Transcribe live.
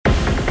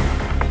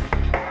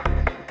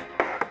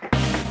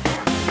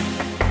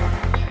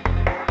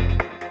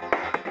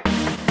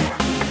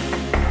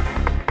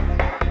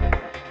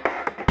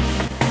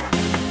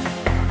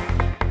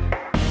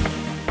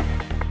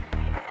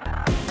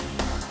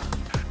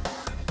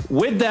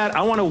With that,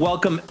 I want to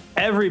welcome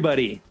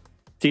everybody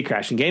to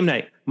Crashing Game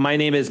Night. My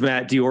name is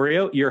Matt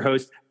Diorio, your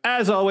host.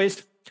 As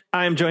always,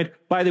 I am joined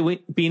by the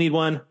beanied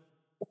one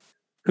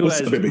who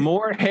has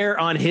more hair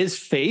on his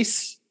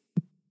face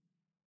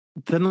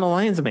than the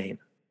lion's mane,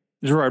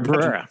 Gerard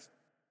Barrera.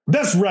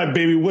 That's right,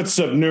 baby. What's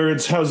up,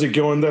 nerds? How's it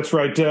going? That's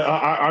right.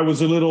 I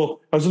was a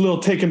little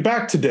taken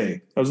back today.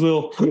 I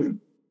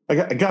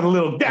got a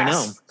little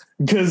gas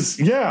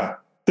because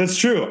that's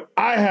true.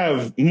 I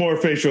have more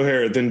facial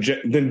hair than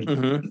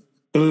the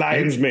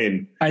lion's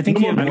mane. I think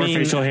you have more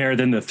facial hair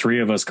than the three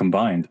of us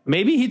combined.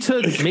 Maybe he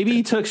took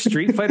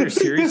Street Fighter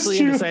seriously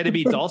and decided to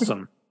be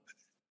Dhalsim.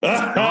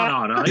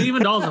 No.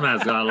 Even Dhalsim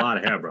has got a lot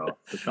of hair, bro.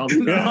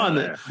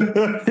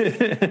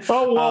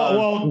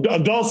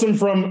 Dhalsim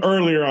from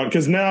earlier on,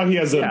 because now he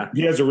has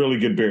a really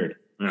good beard.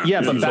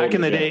 Yeah, but back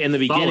in the day, in the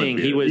beginning,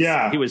 he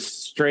was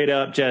straight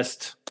up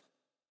just.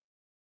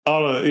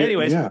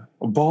 Anyways, a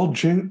bald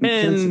chin.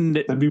 And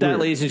that,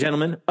 ladies and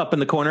gentlemen, up in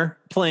the corner,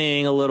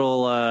 playing a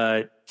little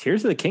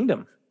Tears of the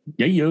Kingdom.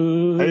 Yeah.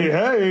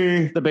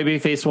 Hey. The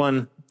babyface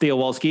one, Theo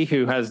Walski,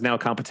 who has now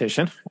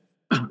competition.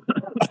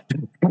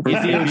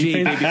 He's the OG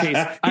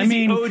babyface. OG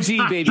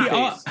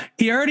babyface.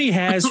 He already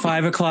has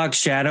 5 o'clock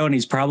shadow, and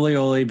he's probably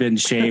only been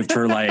shaved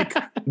for like 2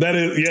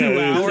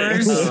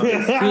 hours.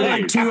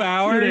 Like 2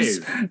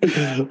 hours.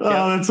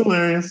 Oh, that's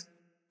hilarious.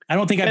 I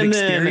don't think I've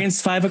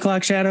experienced 5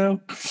 o'clock shadow.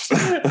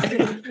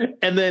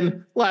 And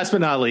then, last but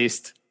not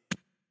least,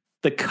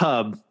 the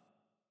Cub,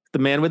 the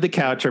man with the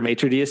couch, our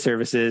maitre d'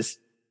 services,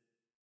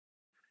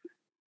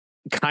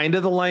 kind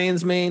of the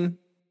lion's mane,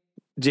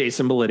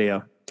 Jason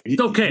Belidio.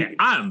 It's okay.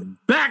 I'm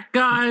back,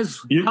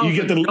 guys. You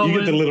get the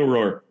little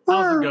roar.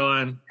 How's it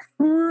going?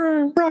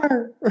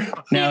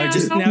 Now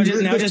just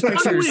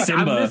picture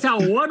Simba. I missed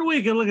out 1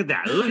 week and look at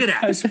that.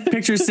 Just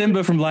picture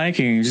Simba from Lion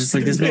King, just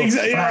like this. That's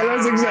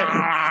exactly.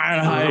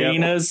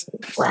 Hyenas.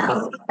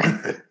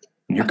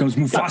 Here comes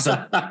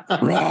Mufasa.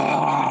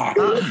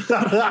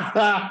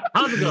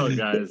 How's it going,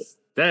 guys?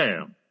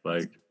 Damn,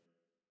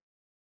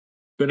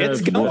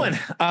 it's going.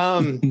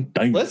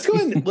 Let's go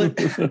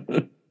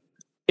in.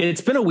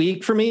 It's been a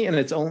week for me, and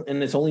it's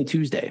only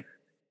Tuesday.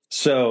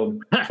 So,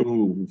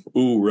 ooh,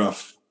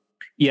 rough.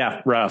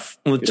 Yeah, rough.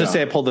 Let's just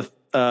say I pulled the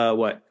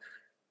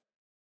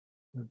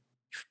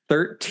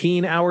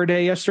 13-hour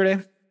day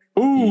yesterday.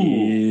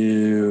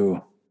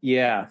 Ooh.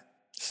 Yeah.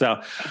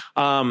 So,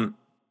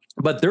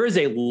 but there is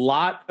a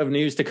lot of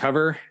news to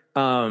cover.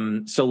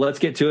 So let's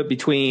get to it.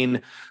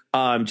 Between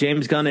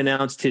James Gunn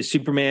announced his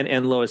Superman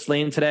and Lois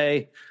Lane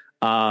today.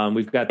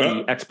 We've got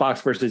the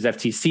Xbox versus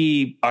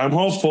FTC. I'm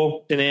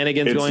hopeful.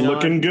 Shenanigans going on.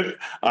 It's looking good.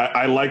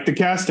 I like the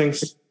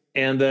castings.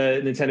 And the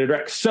Nintendo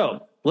Direct.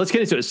 So let's get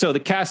into it. So the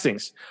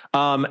castings,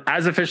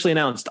 as officially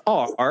announced,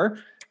 are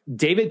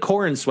David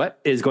Corenswet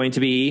is going to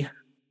be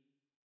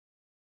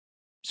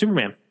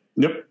Superman.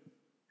 Yep.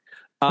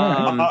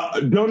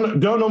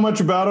 Don't know much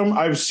about him.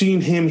 I've seen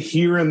him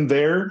here and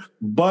there,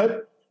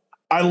 but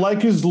I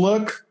like his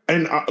look,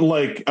 and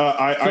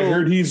I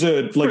heard he's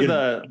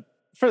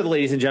for the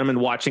ladies and gentlemen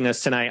watching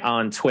us tonight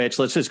on Twitch.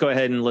 Let's just go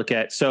ahead and look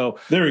at. So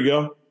there we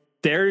go.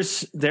 He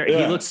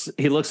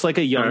looks like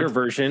a younger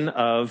version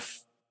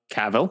of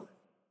Cavill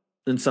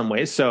in some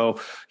ways. So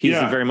he's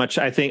very much.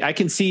 I think I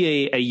can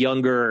see a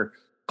younger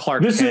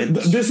Clark. This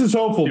is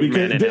hopeful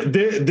because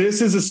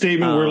this is a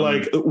statement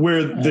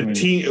where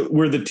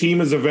the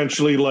team is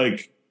eventually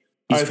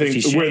I think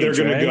Shades, where they're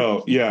going to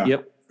go. Yeah.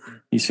 Yep.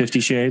 He's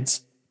 50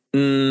 Shades.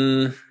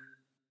 No,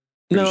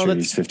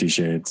 he's 50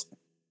 Shades.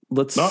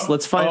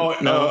 Let's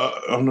find.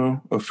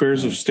 No.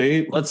 Affairs of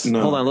State. Hold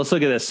on. Let's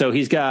look at this. So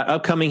he's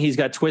got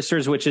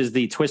Twisters, which is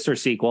the Twister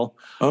sequel.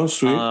 Oh,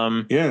 sweet.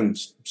 And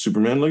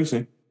Superman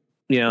Legacy.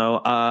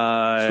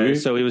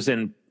 So he was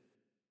in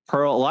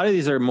Pearl. A lot of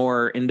these are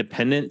more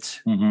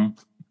independent. Mm-hmm.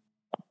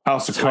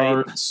 House of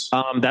Cards.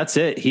 That's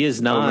it. He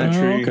is not.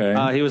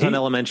 Okay. He was on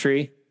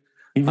Elementary.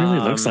 He really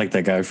looks like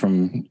that guy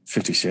from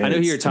 50 Shades. I know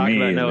who you're talking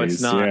about. No,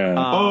 it's not.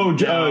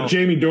 Yeah.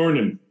 Jamie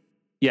Dornan.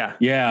 Yeah.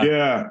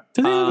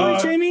 Do they look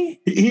like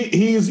Jamie?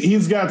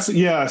 He's got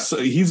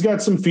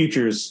some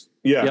features.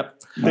 Yeah.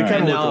 Yep. They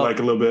kind of look alike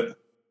a little bit.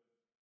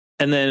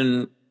 And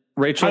then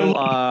Rachel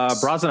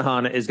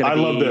Brosnahan is going to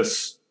be. I love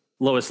this.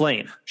 Lois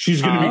Lane. She's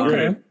going to be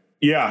great.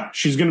 Yeah,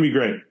 she's going to be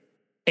great.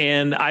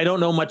 And I don't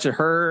know much of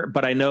her,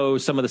 but I know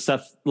some of the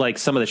stuff, like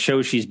some of the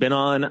shows she's been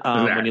on.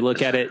 When you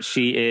look at it,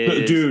 she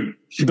is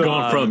she's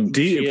going from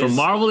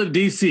Marvel to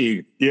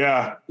DC.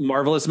 Yeah,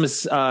 Marvelous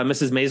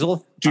Mrs.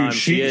 Maisel. Dude,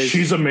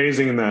 she's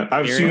amazing in that.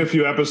 I've seen a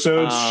few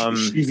episodes.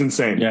 She's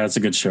insane. Yeah, it's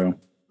a good show.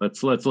 Let's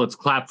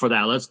clap for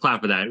that. Let's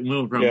clap for that.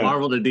 Move from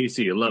Marvel to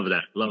DC. Love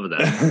that.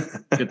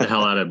 Get the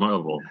hell out of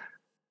Marvel.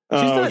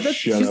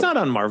 She's not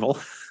on Marvel.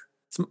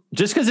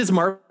 Just because it's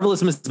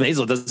Marvelous Mrs.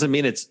 Maisel doesn't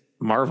mean it's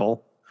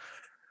Marvel.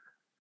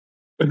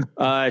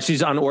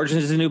 She's on Orange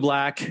Is the New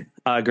Black,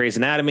 Grey's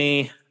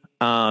Anatomy.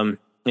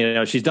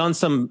 She's done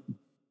some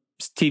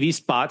TV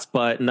spots,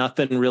 but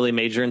nothing really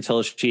major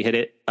until she hit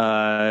it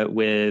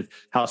with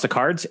House of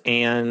Cards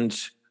and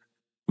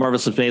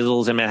Marvelous Mrs.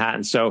 Maisel's in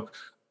Manhattan. So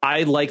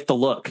I like the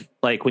look.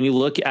 Like when you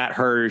look at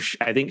her,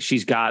 I think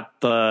she's got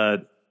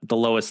the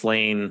Lois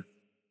Lane.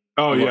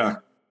 Oh look. yeah.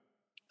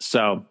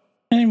 So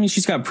I mean,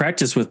 she's got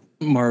practice with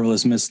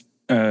Marvelous Miss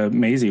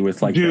Maisie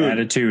with like the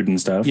attitude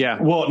and stuff.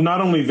 Yeah. Well, not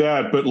only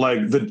that, but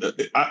like the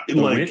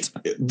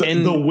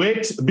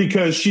wit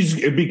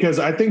because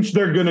I think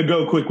they're going to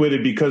go quick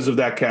witted because of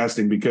that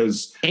casting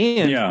because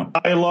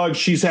dialogue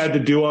she's had to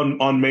do on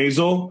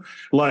Maisel,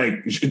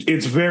 like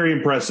it's very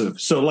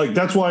impressive. So like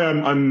that's why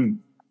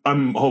I'm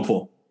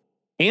hopeful.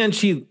 And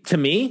she, to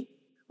me,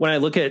 when I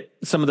look at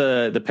some of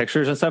the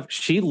pictures and stuff,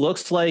 she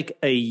looks like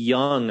a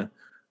young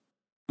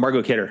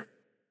Margot Kidder.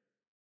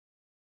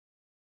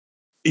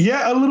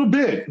 Yeah, a little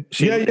bit.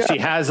 She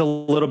has a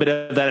little bit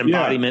of that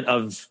embodiment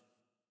of.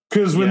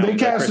 Because when they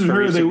casted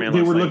her, they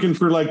were looking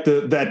for like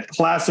that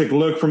classic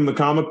look from the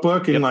comic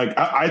book, and like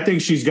I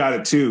think she's got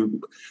it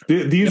too.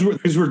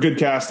 These were good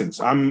castings.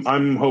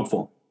 I'm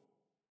hopeful.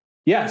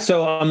 Yeah,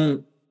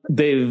 so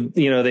they've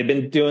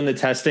been doing the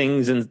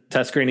testings and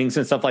test screenings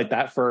and stuff like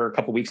that for a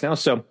couple weeks now.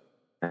 So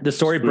the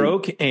story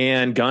broke,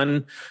 and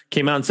Gunn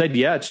came out and said,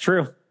 "Yeah, it's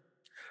true.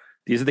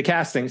 These are the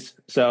castings."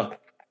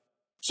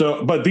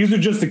 So, but these are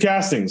just the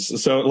castings.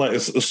 So, like, a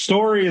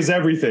story is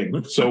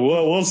everything. So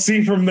we'll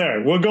see from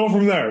there. We'll go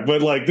from there.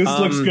 But like, this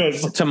looks good.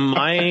 To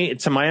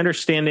my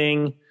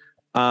understanding,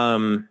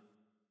 I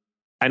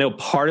know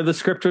part of the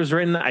script was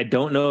written. I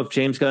don't know if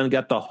James Gunn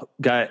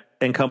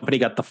and company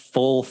got the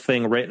full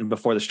thing written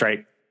before the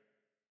strike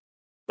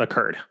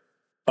occurred.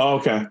 Oh,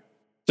 okay.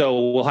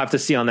 So we'll have to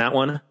see on that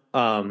one.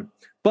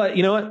 But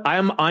you know what?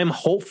 I'm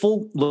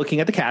hopeful looking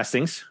at the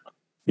castings.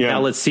 Yeah. Now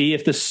let's see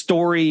if the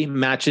story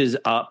matches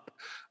up.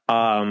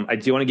 I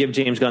do want to give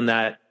James Gunn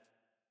that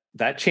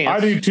chance.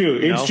 I do too.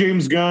 It's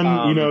James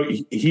Gunn.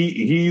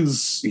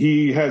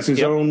 He has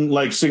his own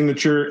like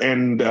signature,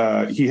 and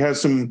he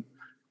has some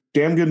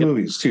damn good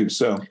movies too.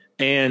 So,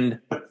 and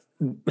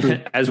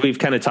as we've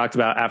kind of talked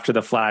about after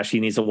the Flash, he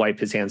needs to wipe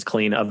his hands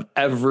clean of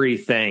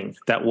everything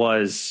that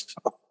was.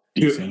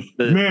 I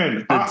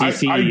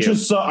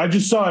just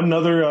saw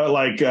another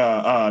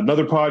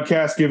another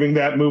podcast giving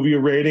that movie a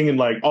rating, and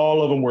like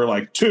all of them were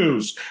like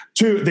twos.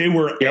 They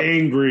were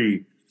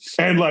angry.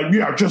 And like,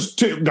 just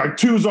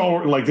two's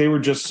all like they were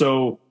just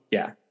so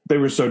they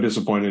were so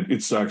disappointed.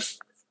 It sucks.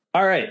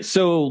 All right,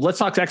 so let's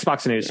talk to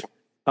Xbox news.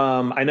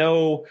 I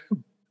know,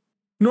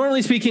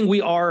 normally speaking,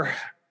 we are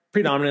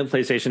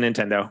predominantly PlayStation,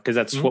 Nintendo because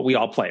that's what we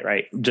all play,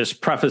 right?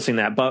 Just prefacing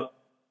that, but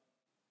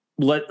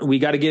we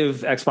got to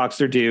give Xbox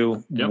their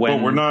due. Yep.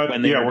 We're not.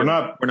 We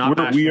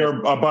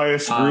are a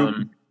biased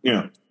group.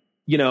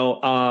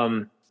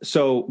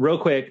 So real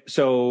quick,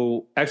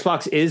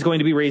 Xbox is going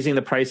to be raising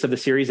the price of the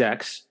Series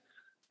X.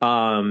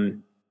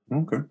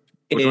 Okay.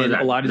 In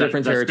a lot of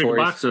different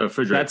territories. Box or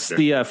refrigerator? That's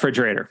the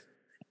refrigerator.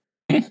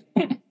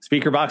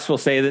 Speaker box will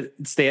stay at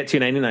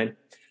 $299.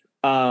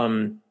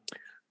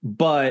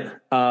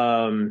 But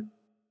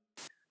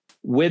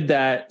with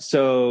that,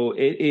 so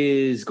it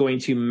is going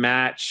to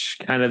match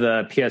kind of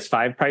the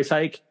PS5 price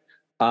hike.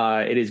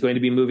 It is going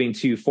to be moving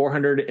to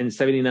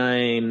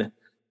 £479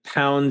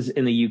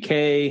 in the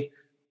UK,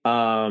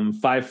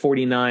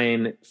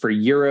 $549 for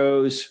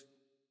euros.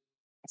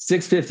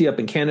 $650 up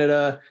in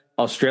Canada.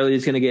 Australia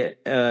is going to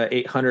get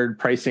 $800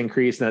 price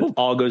increase, and that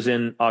all goes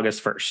in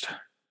August 1st.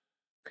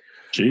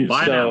 Jeez.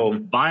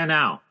 Buy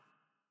now.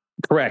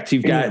 Correct.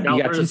 You got some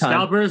time.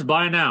 Scalpers,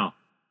 buy now.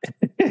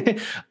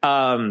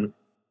 And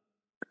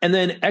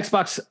then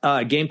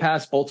Xbox Game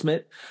Pass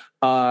Ultimate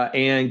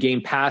and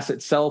Game Pass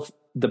itself,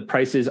 the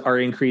prices are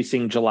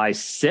increasing July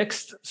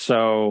 6th,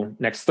 so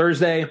next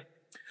Thursday.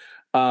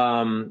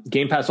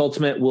 Game Pass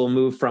Ultimate will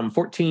move from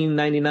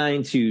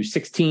 $14.99 to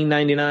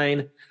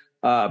 $16.99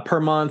 per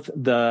month.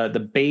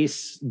 The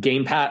base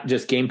Game Pass,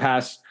 just Game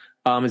Pass,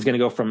 is going to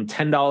go from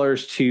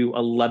 $10 to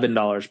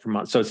 $11 per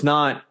month. So it's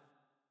not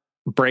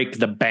break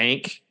the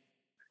bank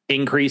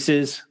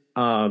increases.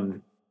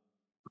 You're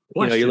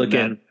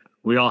looking.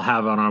 We all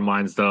have on our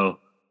minds though.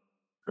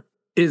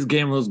 Is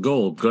Gamers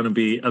Gold going to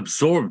be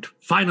absorbed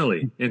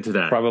finally into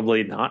that?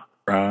 Probably not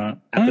at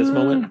this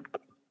moment.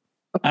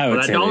 I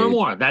would say $1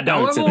 more. That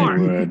 $1 more.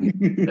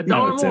 That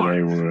 $1 more.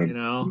 They would. You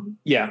know?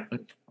 Yeah.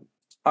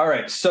 All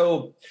right.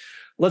 So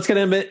let's get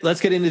into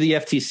the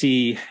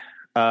FTC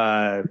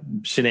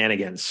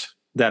shenanigans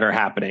that are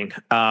happening.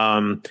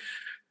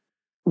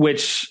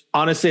 Which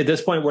honestly, at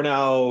this point, we're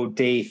now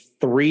day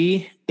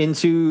 3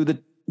 into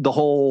the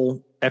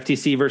whole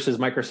FTC versus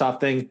Microsoft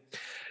thing,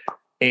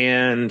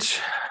 and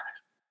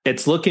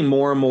it's looking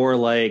more and more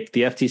like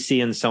the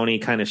FTC and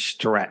Sony kind of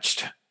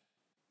stretched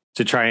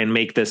to try and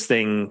make this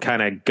thing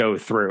kind of go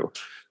through.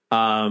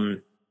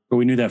 But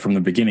we knew that from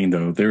the beginning,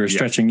 though. They were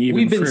stretching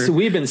even.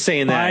 We've been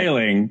saying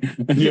filing.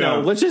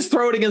 That. Let's just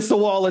throw it against the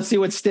wall. Let's see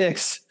what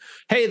sticks.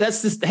 Hey, the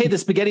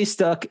spaghetti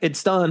stuck.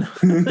 It's done.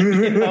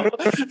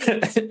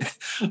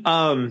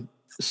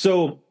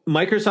 So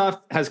Microsoft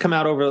has come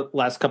out over the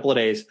last couple of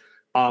days.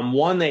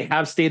 One, they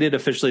have stated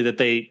officially that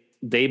they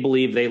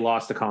believe they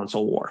lost the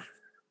console war.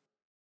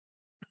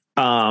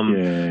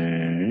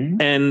 And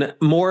And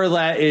more of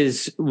that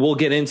is, we'll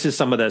get into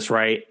some of this,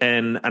 right?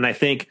 And I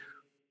think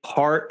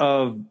part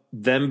of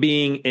them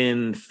being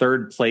in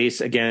third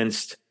place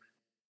against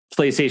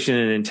PlayStation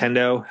and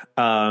Nintendo,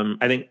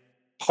 I think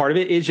part of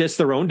it is just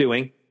their own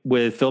doing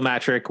with Phil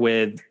Matrick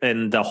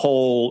and the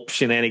whole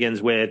shenanigans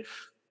with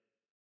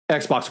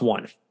Xbox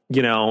One,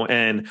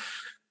 and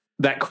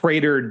that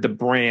cratered the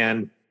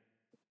brand.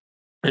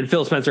 And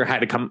Phil Spencer had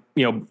to come,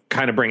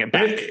 kind of bring it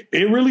back.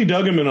 It really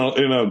dug him in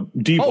a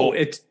deep hole.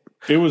 It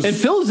was, and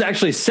Phil's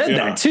actually said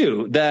that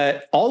too,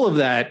 that all of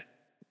that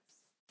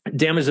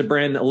damaged the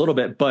brand a little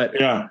bit, but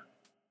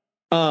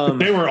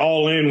they were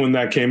all in when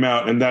that came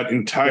out, and that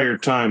entire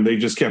time they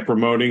just kept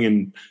promoting,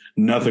 and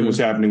nothing was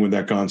happening with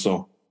that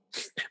console.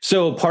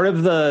 So part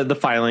of the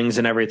filings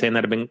and everything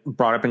that have been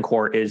brought up in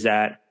court is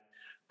that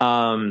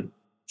Xbox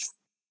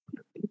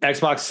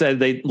said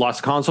they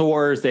lost console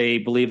wars. They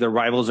believe their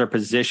rivals are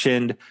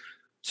positioned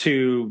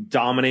to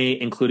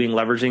dominate, including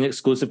leveraging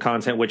exclusive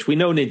content, which we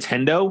know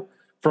Nintendo,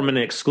 from an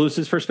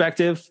exclusives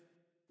perspective,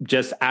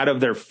 just out of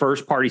their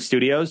first party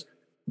studios,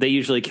 they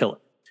usually kill it.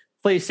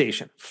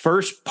 PlayStation,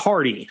 first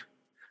party,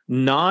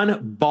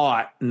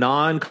 non-bought,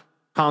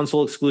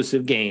 non-console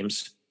exclusive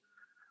games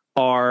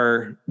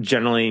are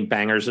generally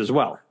bangers as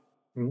well.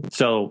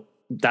 So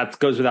that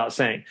goes without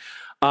saying.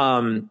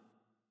 But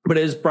it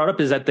is brought up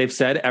is that they've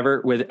said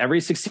with every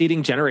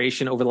succeeding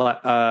generation over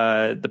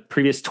the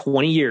previous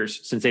 20 years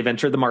since they've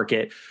entered the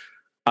market,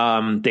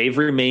 they've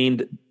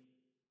remained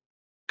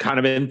kind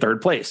of in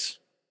third place,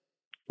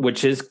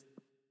 which is,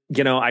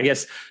 I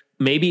guess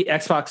maybe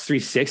Xbox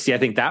 360. I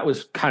think that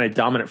was kind of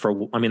dominant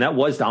that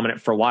was dominant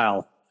for a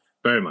while.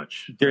 Very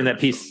much during the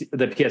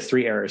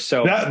PS3 era.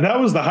 So that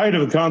was the height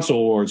of the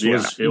console wars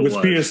was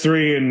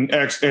PS3 and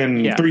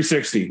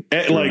 360.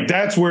 Like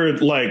that's where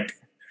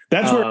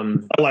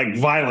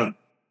violent,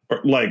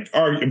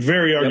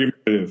 very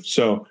argumentative.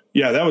 So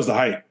that was the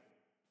height.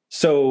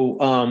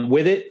 So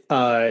with it,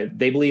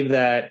 they believe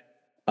that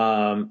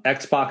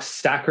Xbox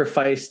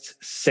sacrificed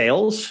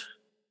sales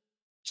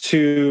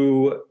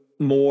to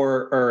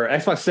more, or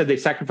Xbox said they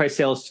sacrificed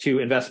sales to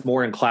invest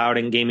more in cloud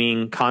and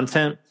gaming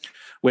content,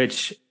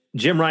 which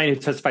Jim Ryan, who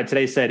testified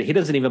today, said he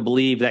doesn't even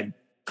believe that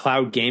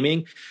cloud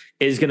gaming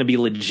is going to be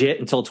legit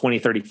until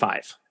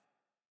 2035.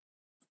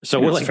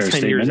 So we're like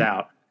 10 years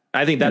out.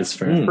 I think that's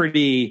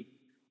pretty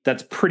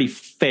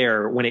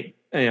fair when it,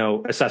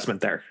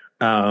 assessment there.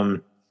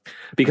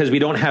 Because we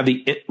don't have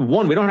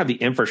the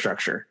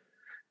infrastructure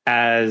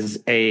as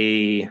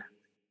a,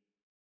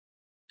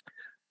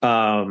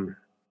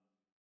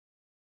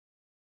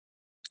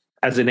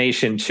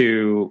 nation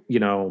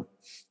to,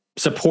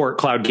 support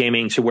cloud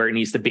gaming to where it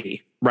needs to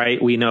be, right?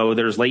 We know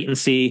there's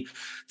latency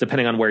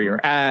depending on where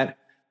you're at.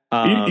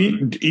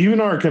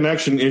 Even our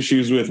connection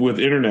issues with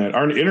internet,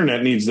 our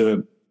internet needs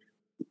to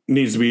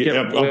be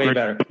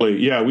better.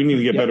 Yeah, we need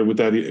to get better with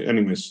that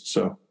anyways.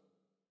 So,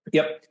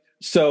 yep.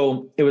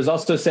 So it was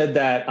also said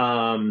that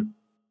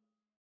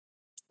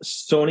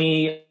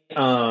Sony,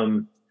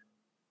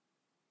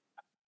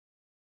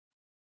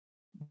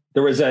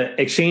 there was an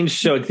exchange.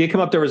 So it did come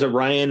up. There was a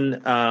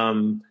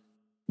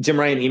Jim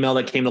Ryan email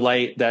that came to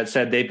light that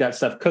said they've got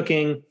stuff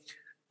cooking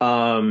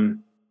with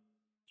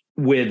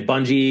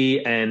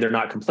Bungie and they're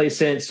not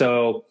complacent.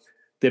 So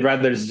they'd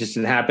rather this just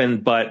didn't happen,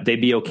 but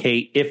they'd be okay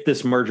if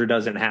this merger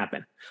doesn't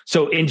happen.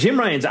 So in Jim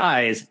Ryan's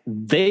eyes,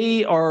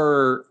 they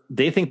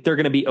think they're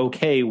going to be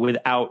okay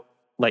without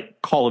like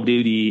Call of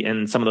Duty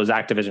and some of those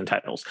Activision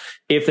titles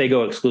if they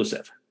go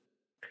exclusive.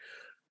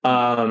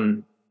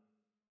 It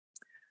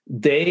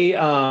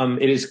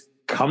has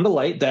come to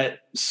light that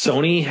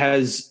Sony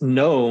has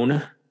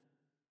known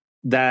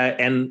that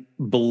and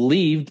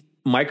believed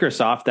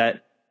Microsoft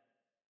that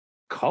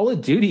Call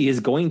of Duty is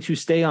going to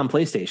stay on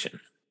PlayStation,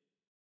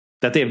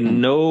 that they have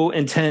no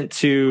intent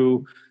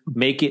to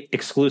make it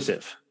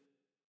exclusive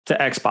to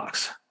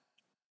Xbox.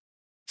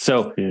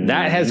 So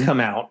that has come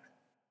out.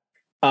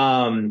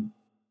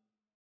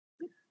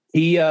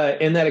 He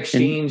in that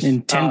exchange,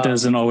 intent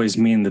doesn't always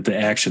mean that the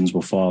actions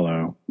will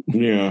follow.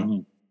 Yeah,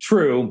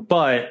 true.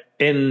 But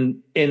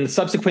in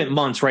subsequent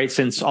months, right,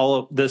 since all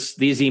of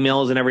these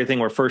emails and everything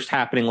were first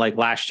happening like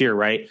last year,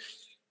 right,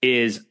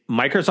 is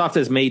Microsoft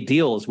has made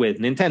deals with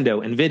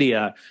Nintendo,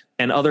 Nvidia,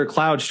 and other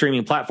cloud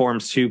streaming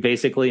platforms to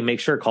basically make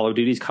sure Call of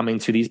Duty is coming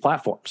to these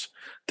platforms.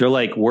 They're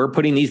like, we're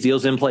putting these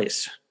deals in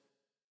place.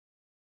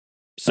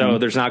 So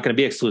there's not going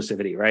to be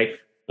exclusivity, right?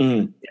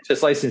 It's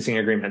just licensing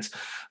agreements.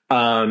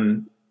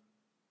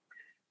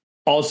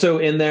 Also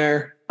in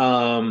there,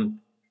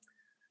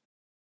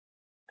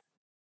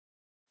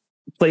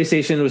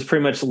 PlayStation was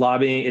pretty much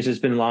lobbying. It's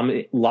just been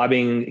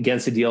lobbying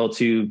against the deal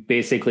to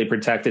basically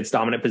protect its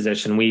dominant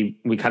position. We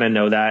kind of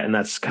know that, and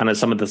that's kind of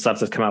some of the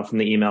stuff that's come out from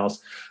the emails.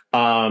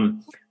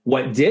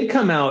 What did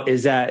come out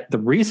is that the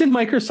reason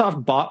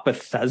Microsoft bought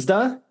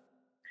Bethesda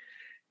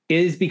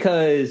is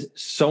because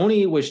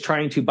Sony was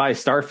trying to buy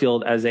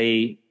Starfield as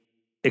a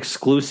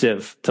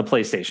exclusive to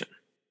PlayStation.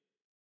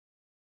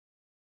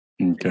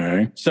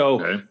 Okay.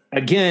 So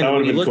again,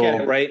 when you look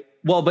at it, right?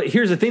 Well, but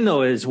here's the thing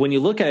though, is when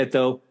you look at it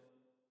though,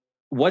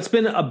 what's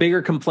been a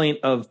bigger complaint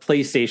of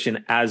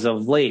PlayStation as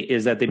of late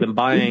is that they've been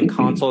buying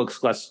console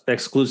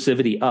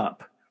exclusivity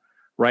up,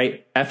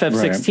 right?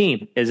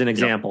 FF16 is an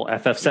example.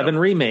 FF7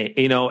 remake,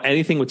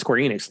 anything with Square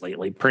Enix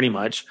lately, pretty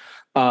much.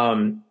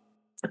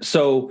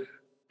 So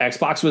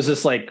Xbox was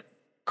just like,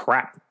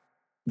 crap,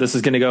 this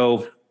is going to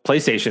go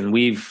PlayStation.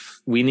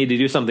 We need to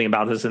do something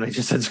about this. And they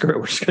just said, screw it,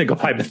 we're just going to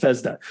go buy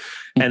Bethesda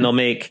and they'll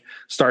make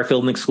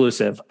Starfield an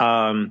exclusive.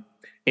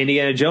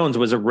 Indiana Jones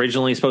was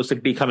originally supposed to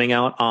be coming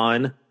out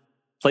on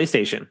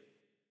PlayStation.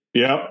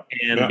 Yeah.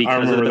 And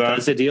because of the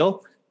Bethesda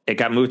deal, it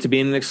got moved to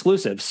being an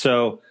exclusive.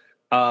 So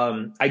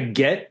I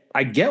get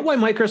why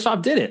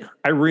Microsoft did it.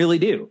 I really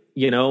do.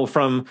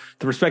 From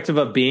the perspective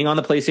of being on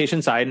the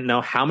PlayStation side, and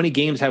now how many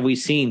games have we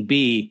seen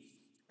be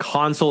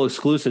console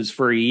exclusives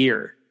for a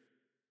year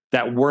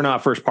that were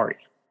not first party?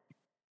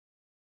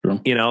 Sure.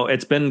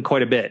 It's been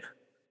quite a bit.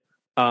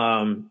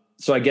 So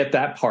I get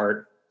that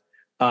part.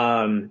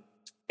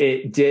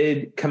 It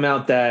did come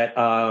out that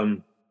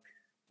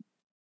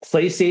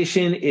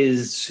PlayStation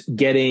is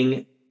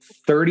getting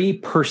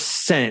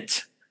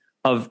 30%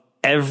 of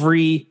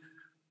every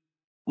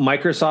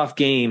Microsoft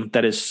game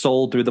that is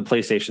sold through the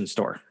PlayStation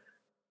Store.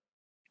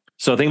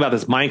 So think about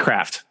this: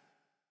 Minecraft,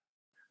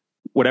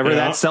 whatever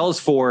that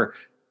sells for,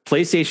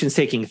 PlayStation's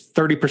taking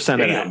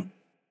 30% of that.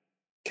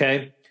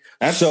 Okay,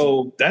 that's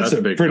a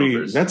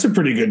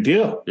pretty good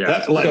deal.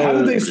 Yeah. How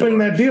did they swing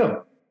that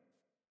deal?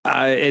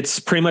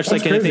 It's pretty much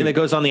like anything that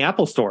goes on the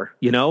Apple Store.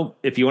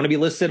 If you want to be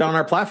listed on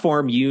our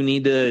platform, you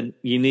need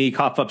to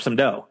cough up some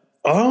dough.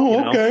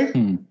 Oh,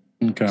 okay.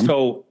 Okay.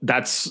 So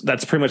that's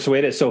pretty much the way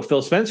it is. So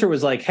Phil Spencer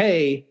was like,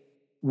 hey,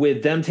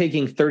 with them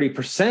taking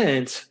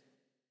 30%,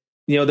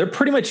 they're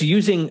pretty much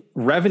using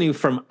revenue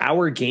from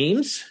our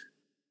games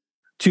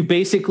to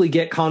basically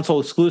get console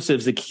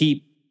exclusives to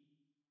keep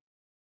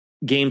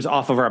games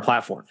off of our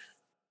platform.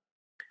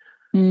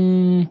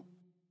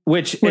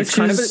 Which is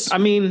kind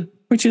of,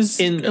 which is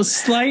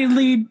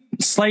slightly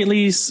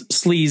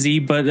sleazy,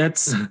 but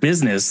that's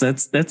business.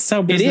 That's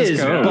how business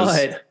goes.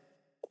 But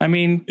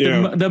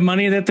the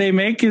money that they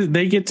make,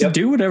 they get to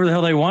do whatever the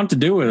hell they want to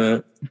do with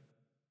it.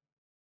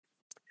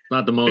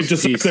 Not the most.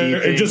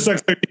 It just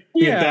sucks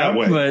that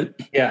way. But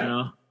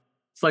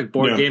it's like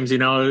board games.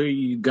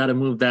 You got to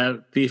move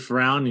that thief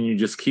around, and you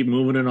just keep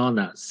moving it on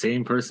that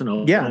same person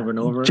over and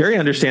over. Jerry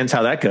understands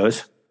how that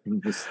goes.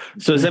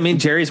 So does that mean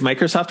Jerry's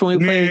Microsoft when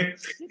we play?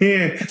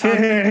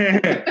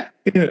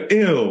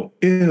 Ew.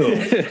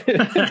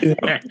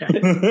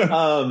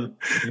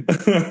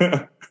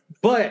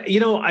 But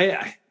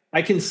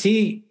I can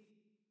see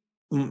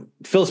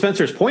Phil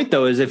Spencer's point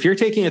though, is if you're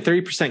taking a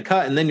 30%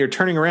 cut and then you're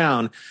turning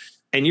around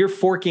and you're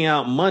forking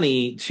out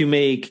money to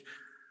make,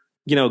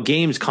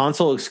 games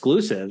console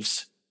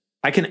exclusives,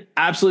 I can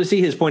absolutely see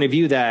his point of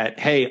view that,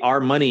 hey, our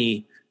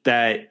money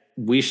that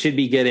we should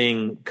be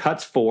getting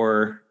cuts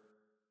for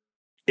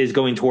is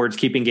going towards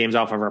keeping games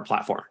off of our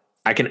platform.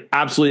 I can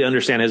absolutely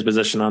understand his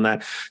position on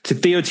that. To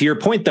Theo, to your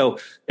point though,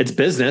 it's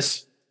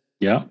business.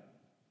 Yeah.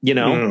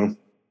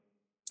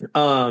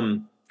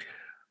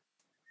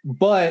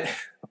 But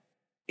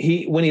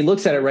when he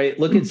looks at it, right,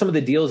 look at some of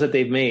the deals that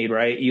they've made,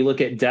 right? You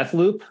look at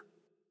Deathloop,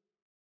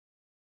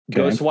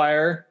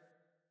 Ghostwire,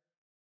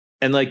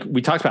 and like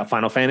we talked about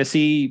Final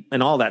Fantasy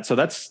and all that. So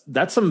that's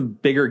some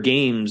bigger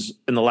games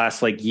in the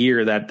last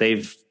year that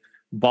they've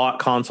bought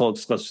console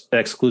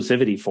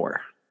exclusivity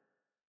for.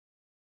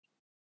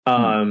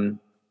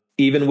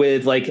 Even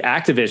with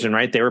Activision,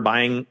 right? They were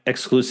buying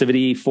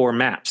exclusivity for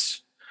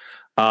maps.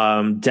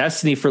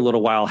 Destiny for a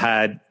little while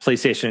had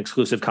PlayStation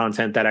exclusive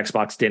content that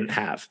Xbox didn't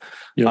have.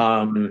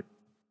 Yep.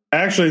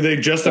 Actually, they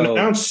just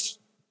announced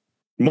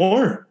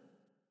more.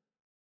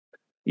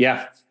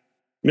 Yeah.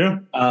 Yeah.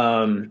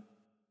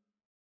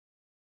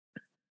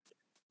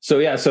 So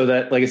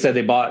that, like I said,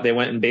 they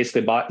went and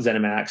basically bought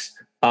ZeniMax.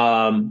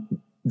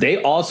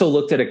 They also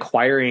looked at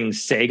acquiring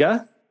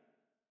Sega.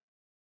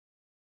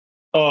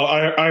 Oh,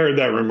 I heard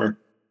that rumor.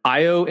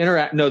 IO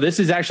Interact. No, this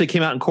is actually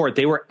came out in court.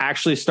 They were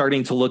actually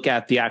starting to look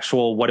at the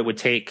actual, what it would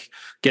take,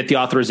 get the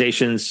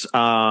authorizations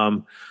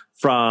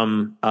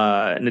from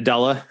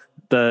Nadella,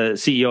 the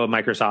CEO of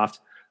Microsoft.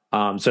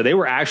 So they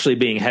were actually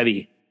being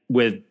heavy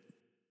with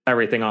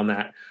everything on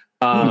that.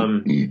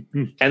 And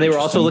they were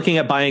also looking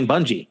at buying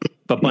Bungie,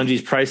 but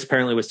Bungie's price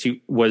apparently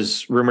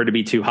was rumored to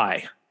be too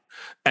high.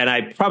 And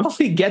I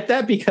probably get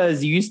that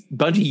because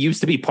Bungie used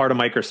to be part of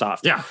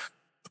Microsoft. Yeah.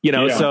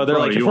 So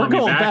they're if we're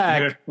going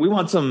back, we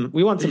want some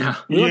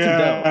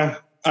dough.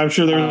 I'm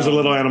sure there was a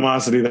little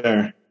animosity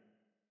there.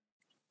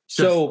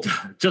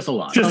 Just a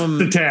lot. Just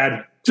a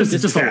tad. Just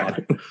a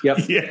tad. Yep.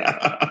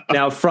 Yeah.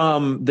 Now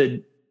from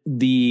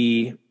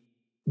the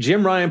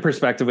Jim Ryan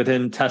perspective, with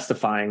him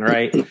testifying,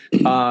 right?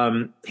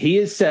 He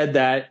has said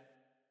that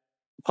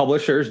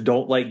publishers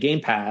don't like Game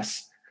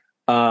Pass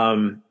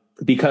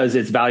because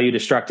it's value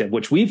destructive,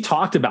 which we've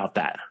talked about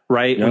that,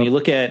 right? Yep. When you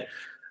look at,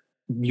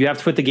 you have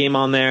to put the game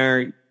on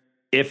there.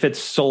 If it's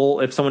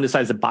sold, if someone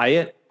decides to buy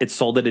it, it's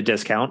sold at a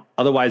discount.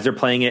 Otherwise, they're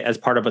playing it as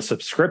part of a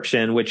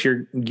subscription, which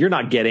you're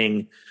not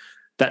getting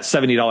that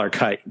 $70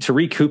 cut to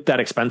recoup that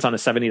expense on a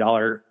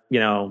 $70,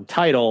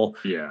 title.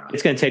 Yeah.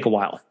 It's going to take a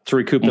while to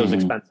recoup those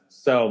expenses.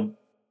 So,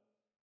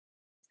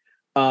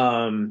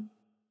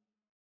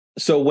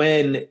 so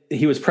when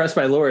he was pressed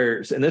by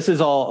lawyers, and this is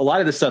a lot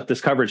of this stuff,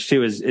 this coverage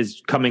too,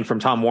 is coming from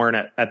Tom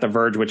Warren at The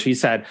Verge, which he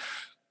said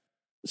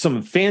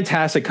some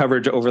fantastic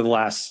coverage over the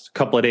last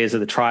couple of days of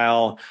the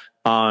trial,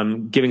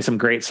 giving some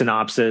great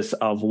synopsis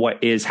of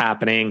what is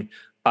happening.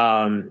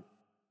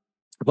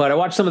 But I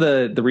watched some of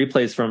the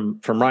replays from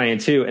Ryan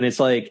too, and it's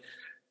like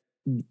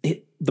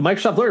the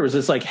Microsoft lawyer was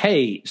just like,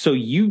 "Hey, so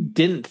you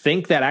didn't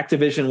think that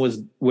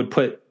Activision would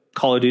put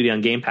Call of Duty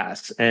on Game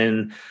Pass,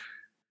 and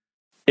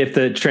if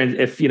this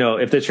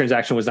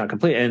transaction was not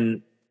complete?"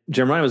 And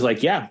Jim Ryan was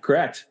like, "Yeah,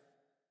 correct."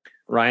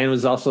 Ryan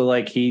was also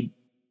like, he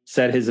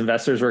said his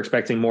investors were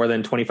expecting more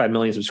than 25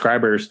 million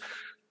subscribers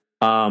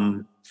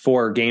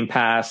for Game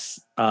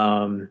Pass.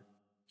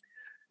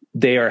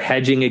 They are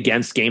hedging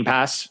against Game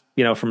Pass.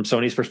 From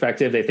Sony's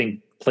perspective, they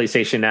think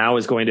PlayStation Now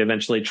is going to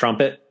eventually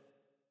trump it.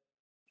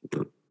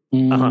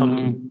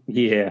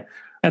 Yeah,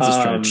 that's a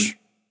stretch.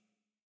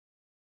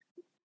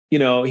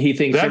 He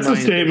thinks that's a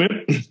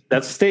statement.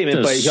 That's a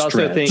statement, but he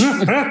also thinks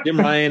Jim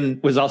Ryan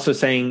was also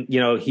saying,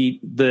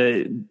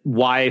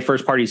 why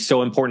first party is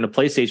so important to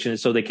PlayStation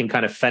is so they can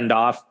kind of fend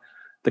off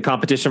the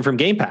competition from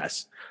Game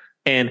Pass.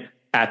 And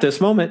at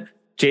this moment,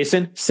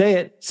 Jason, say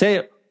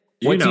it.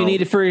 What do you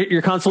need for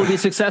your console to be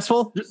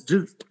successful?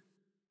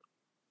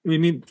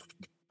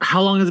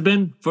 How long has it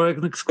been for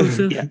an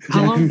exclusive? Yeah.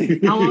 How long?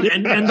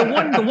 And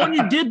the one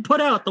you did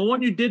put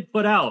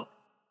out.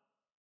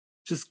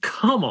 Just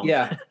come on.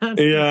 Yeah.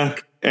 Yeah.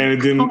 And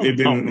it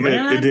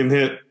didn't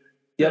hit.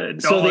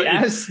 Yep. So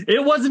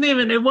it wasn't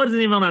even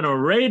on a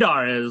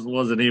radar. It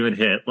wasn't even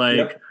hit.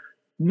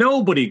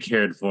 Nobody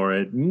cared for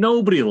it.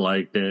 Nobody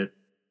liked it.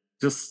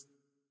 Just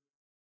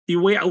we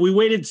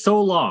waited so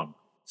long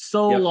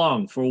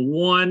for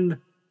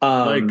one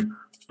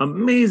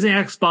amazing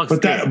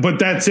Xbox game. But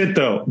that's it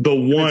though. The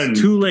one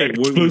too late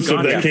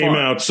exclusive that came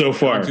out so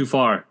far. Too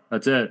far.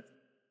 That's it.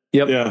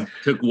 Yep. Yeah.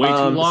 Took way too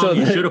long. So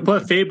you should have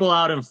put Fable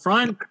out in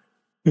front.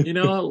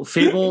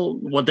 Fable,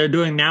 what they're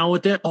doing now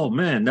with it. Oh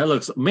man, that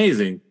looks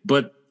amazing.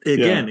 But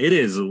again, it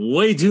is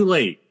way too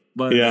late.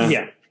 But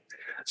yeah.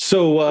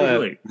 So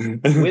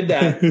with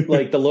that,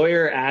 the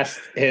lawyer asked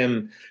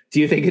him,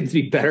 "Do you think it'd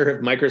be better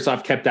if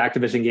Microsoft kept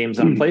Activision games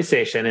on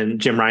PlayStation?" And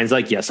Jim Ryan's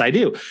like, "Yes, I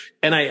do."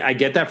 And I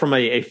get that from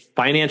a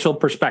financial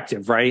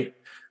perspective, right?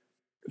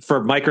 For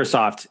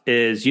Microsoft,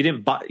 is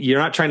you're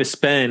not trying to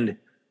spend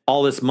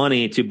all this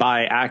money to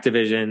buy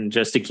Activision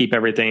just to keep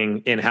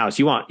everything in house.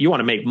 You want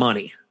to make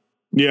money.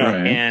 Yeah.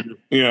 Right. And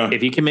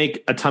if you can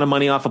make a ton of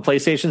money off of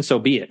PlayStation, so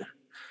be it.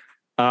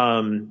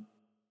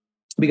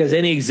 Because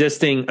any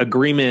existing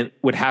agreement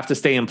would have to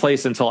stay in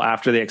place until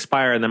after they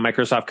expire, and then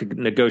Microsoft could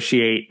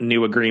negotiate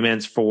new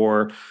agreements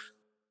for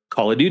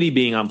Call of Duty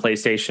being on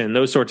PlayStation,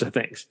 those sorts of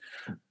things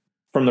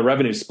from the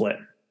revenue split.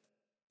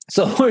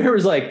 So the lawyer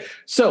was like,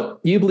 "So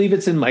you believe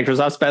it's in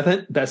Microsoft's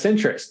best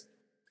interest?"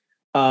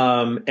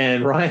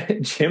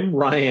 And Jim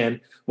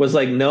Ryan was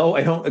like, "No,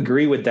 I don't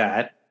agree with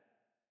that."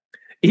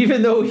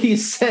 Even though he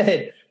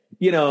said,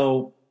 he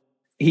thought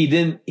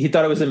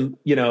it was it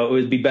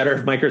would be better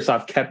if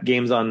Microsoft kept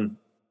games on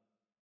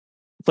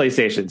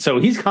PlayStation. So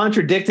he's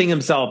contradicting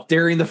himself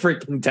during the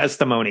freaking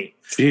testimony.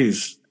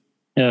 Jeez.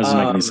 Yeah, it doesn't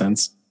make any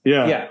sense.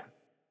 Yeah. Yeah.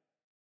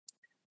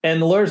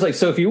 And the lawyer's like,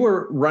 "So if you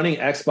were running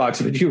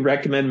Xbox, would you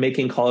recommend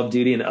making Call of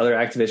Duty and other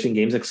Activision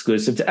games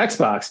exclusive to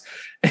Xbox?"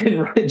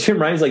 And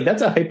Jim Ryan's like,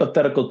 "That's a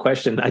hypothetical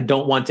question I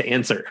don't want to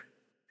answer."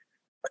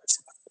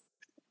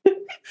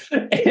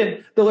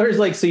 And the lawyer's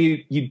like, "So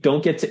you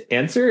don't get to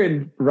answer?"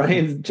 And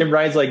Jim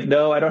Ryan's like,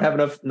 "No, I don't have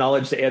enough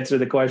knowledge to answer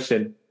the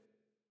question."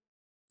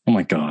 Oh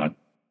my God.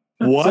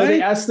 What? So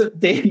they asked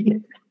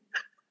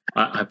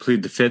I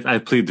plead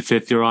the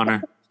fifth, Your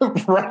Honor.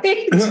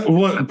 Right?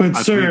 What? But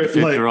sir,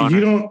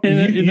 you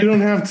don't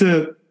have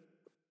to.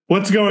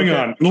 What's going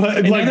on? That's what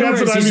I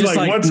mean.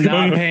 What's going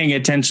on? Not paying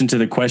attention to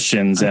the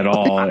questions at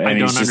all. I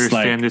don't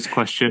understand this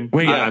question.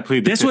 Wait, I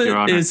plead the fifth, Your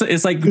Honor.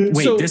 It's like,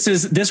 wait, so,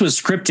 this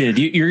was scripted.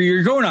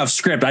 You're going off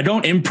script. I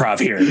don't improv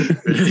here.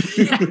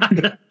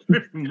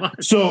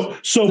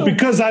 So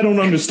because I don't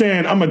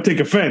understand, I'm gonna take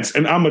offense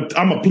and I'm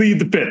gonna plead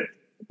the fifth.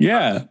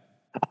 Yeah.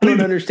 I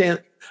don't understand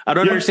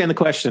the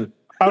question.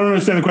 I don't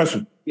understand the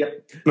question.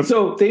 Yep.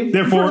 So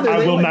therefore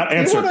I will not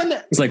answer.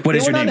 It's like, what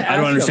is your name? I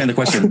don't understand the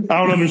question.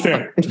 I don't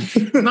understand.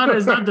 It's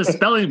not the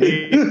spelling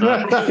bee. Could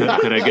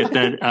I get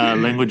that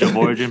language of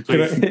origin,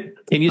 please?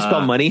 Can you spell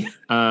money?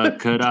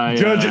 Could I,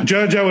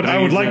 Judge? I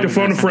would like to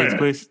phone a friend,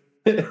 please.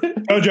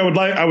 Judge,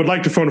 I would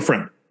like to phone a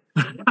friend.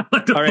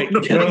 All right.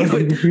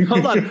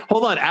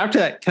 Hold on. After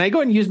that, can I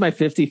go and use my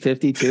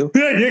 50-50 too?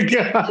 Yeah, you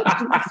can.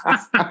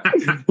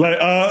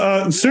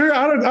 Sir,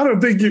 I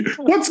don't think you.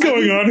 What's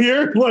going on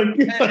here?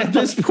 At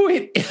this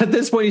point,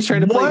 he's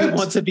trying to play Who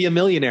Wants to Be a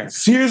Millionaire.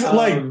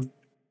 Seriously,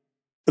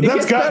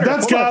 that's got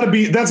to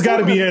be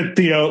it,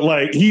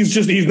 Theo.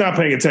 He's not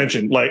paying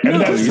attention.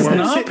 He's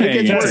not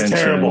paying attention. That's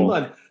terrible. Hold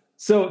on.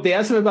 So they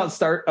asked him about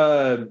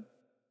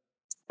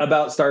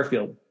about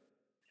Starfield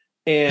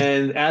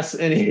and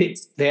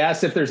they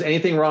asked if there's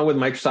anything wrong with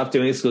Microsoft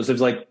doing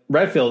exclusives like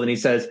Redfield. And he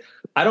says,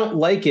 I don't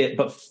like it,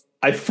 but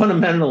I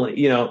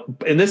fundamentally,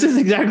 and this is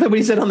exactly what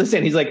he said on the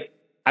stand. He's like,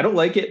 I don't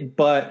like it,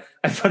 but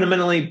I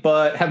fundamentally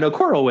have no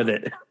quarrel with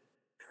it.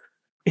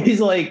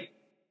 He's like,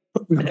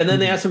 and then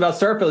they asked him about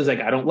Starfield. He's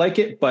like, I don't like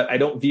it, but I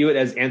don't view it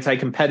as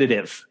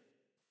anti-competitive.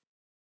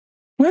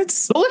 What?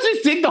 So let's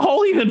just dig the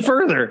hole even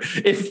further.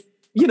 If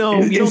you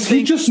don't is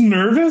he just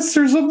nervous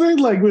or something?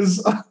 Like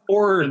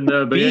or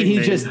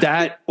he's just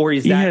that, or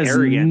he's that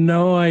arrogant.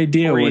 No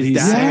idea what he's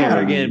that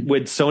arrogant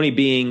with Sony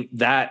being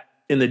that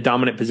in the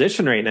dominant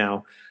position right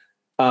now.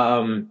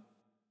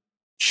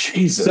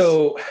 Jesus.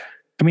 So,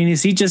 I mean,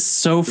 is he just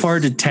so far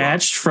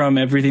detached from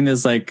everything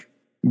that's like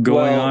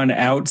going on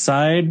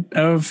outside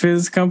of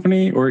his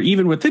company or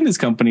even within his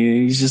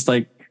company? He's just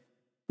like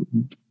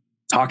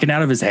talking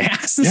out of his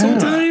ass this whole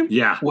time.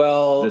 Yeah.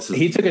 Well,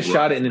 he took a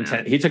shot at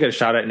Nintendo. He took a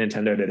shot at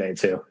Nintendo today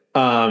too.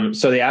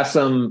 So they asked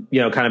him,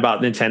 kind of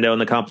about Nintendo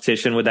and the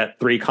competition with that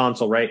 3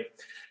 console, right?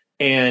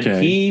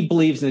 And he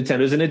believes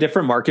Nintendo's in a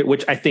different market,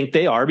 which I think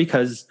they are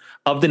because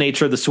of the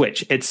nature of the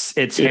Switch. It's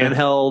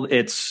handheld,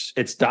 it's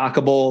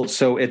dockable,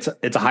 so it's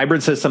a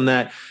hybrid system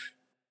that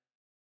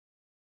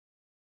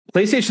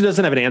PlayStation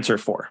doesn't have an answer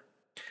for.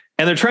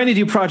 And they're trying to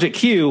do Project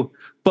Q,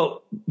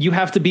 but you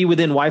have to be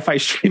within Wi-Fi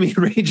streaming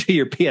range of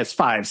your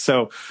PS5.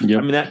 So, I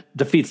mean, that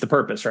defeats the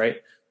purpose,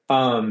 right?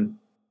 And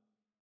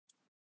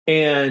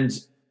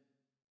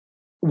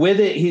with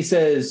it, he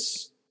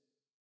says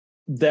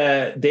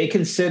that they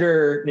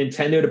consider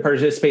Nintendo to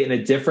participate in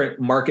a different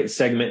market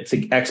segment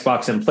to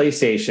Xbox and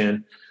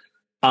PlayStation.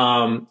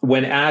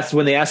 When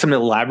they asked him to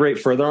elaborate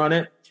further on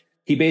it,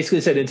 he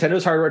basically said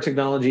Nintendo's hardware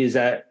technology is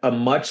at a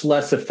much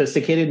less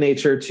sophisticated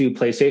nature to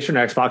PlayStation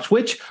or Xbox,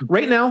 which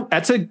right now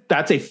that's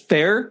a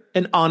fair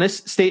and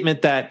honest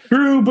statement. That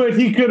true, but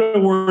he could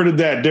have worded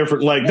that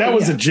different. Like that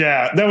was a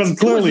jab. That was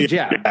clearly a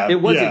jab.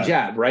 It was a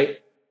jab, right?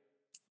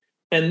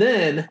 And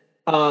then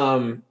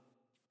when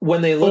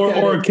they look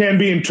at it can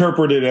be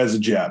interpreted as a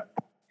jab.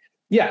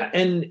 Yeah,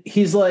 and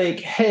he's like,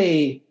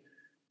 hey,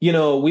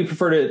 we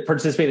prefer to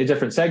participate in a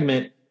different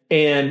segment.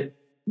 And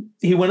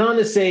he went on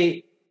to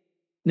say,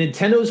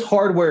 Nintendo's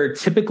hardware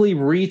typically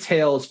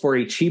retails for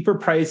a cheaper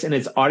price and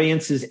its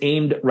audience is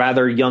aimed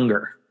rather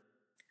younger.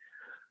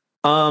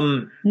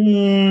 Still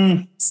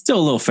a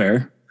little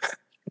fair.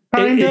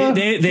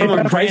 They've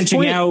been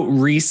branching out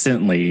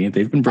recently.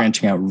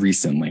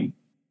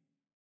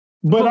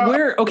 But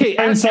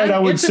inside, I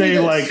would say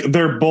like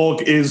their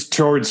bulk is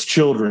towards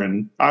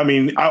children. I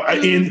mean,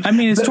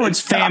 it's towards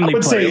family. I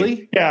would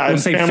say,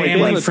 it's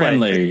family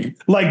friendly.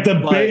 Like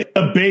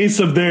the base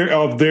of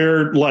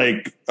their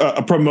like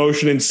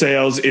promotion and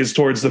sales is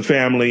towards the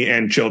family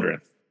and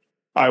children.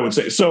 I would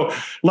say so.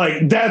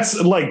 Like that's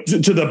like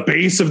to the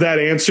base of that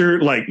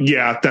answer. Like,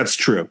 yeah, that's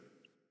true.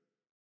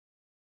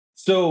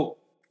 So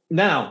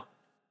now,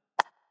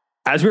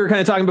 as we were kind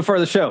of talking before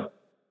the show,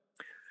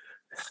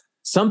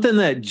 something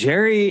that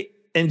Jerry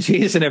and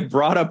Jason have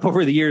brought up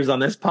over the years on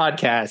this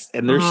podcast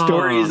and their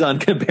stories on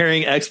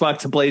comparing Xbox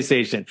to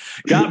PlayStation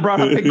got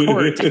brought up in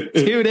court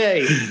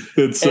today.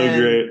 It's so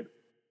great.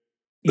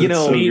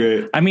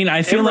 Great. I mean,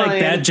 I feel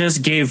like that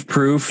just gave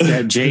proof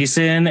that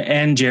Jason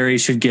and Jerry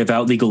should give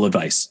out legal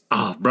advice.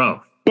 Oh,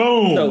 bro.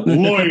 Boom,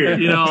 lawyer.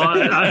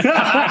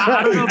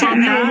 I don't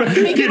know about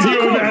that. Can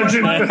you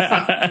imagine?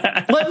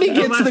 Let me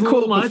get to the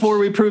quote before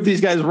we prove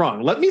these guys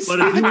wrong. Let me see.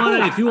 But if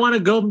you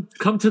want to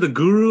come to the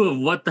guru of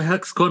what the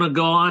heck's going to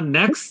go on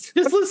next,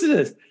 just listen to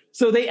this.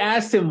 So they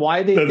asked him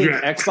why they think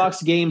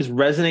Xbox games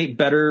resonate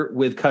better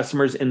with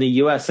customers in the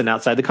US and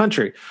outside the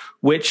country,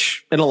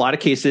 which in a lot of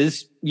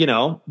cases,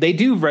 they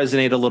do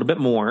resonate a little bit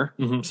more,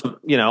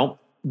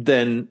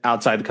 than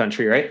outside the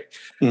country, right?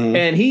 Mm-hmm.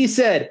 And he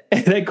said,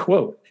 and I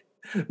quote,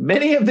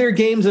 many of their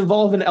games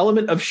involve an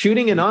element of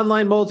shooting and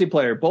online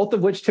multiplayer, both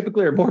of which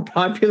typically are more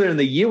popular in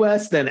the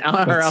U.S. than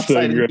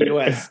outside of the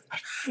U.S.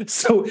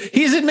 So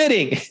he's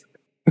admitting,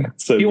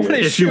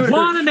 if you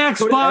want an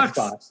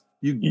Xbox,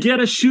 you get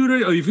a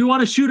shooter, or if you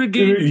want to shoot a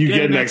game, you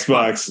get an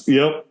Xbox.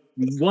 Yep.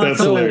 You want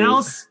something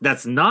else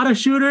that's not a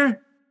shooter,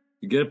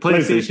 you get a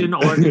PlayStation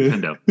or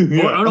Nintendo.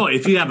 Or no,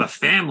 if you have a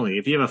family,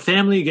 you get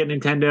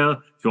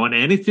Nintendo. If you want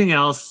anything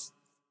else,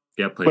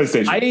 get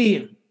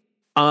PlayStation.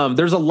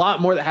 There's a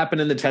lot more that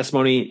happened in the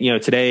testimony,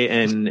 today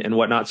and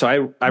whatnot.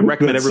 So I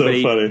recommend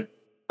everybody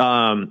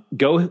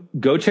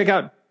go check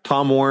out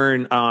Tom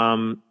Warren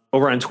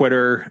over on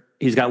Twitter.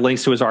 He's got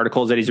links to his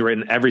articles that he's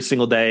written every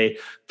single day.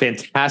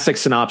 Fantastic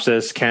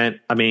synopsis. Can't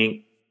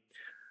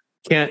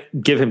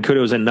give him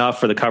kudos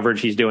enough for the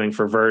coverage he's doing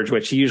for Verge,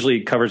 which he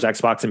usually covers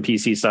Xbox and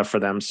PC stuff for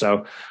them.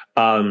 So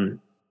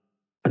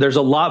there's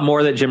a lot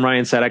more that Jim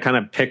Ryan said. I kind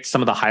of picked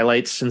some of the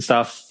highlights and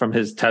stuff from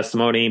his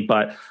testimony,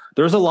 but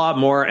there's a lot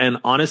more. And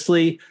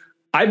honestly,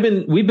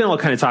 we've been all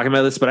kind of talking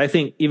about this, but I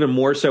think even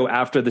more so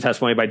after the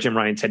testimony by Jim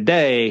Ryan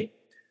today,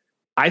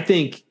 I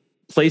think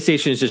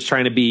PlayStation is just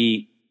trying to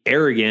be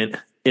arrogant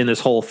in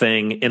this whole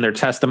thing in their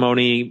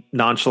testimony,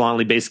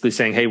 nonchalantly basically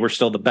saying, hey, we're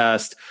still the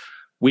best.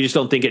 We just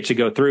don't think it should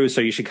go through.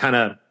 So you should kind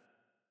of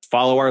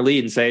follow our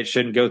lead and say it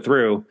shouldn't go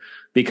through,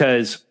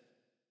 because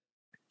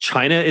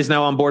China is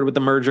now on board with the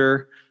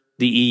merger.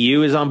 The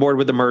EU is on board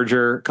with the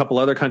merger. A couple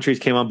other countries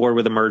came on board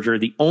with the merger.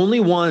 The only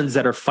ones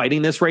that are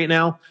fighting this right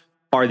now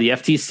are the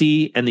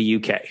FTC and the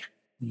UK.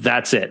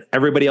 That's it.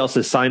 Everybody else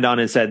has signed on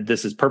and said,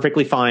 this is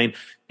perfectly fine.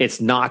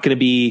 It's not going to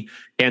be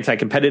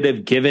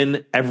anti-competitive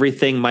given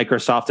everything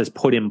Microsoft has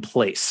put in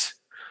place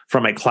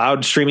from a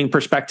cloud streaming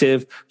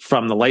perspective,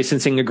 from the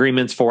licensing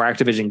agreements for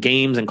Activision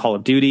games and Call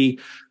of Duty.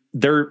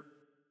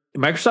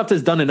 Microsoft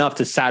has done enough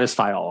to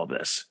satisfy all of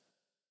this.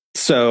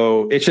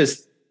 So it's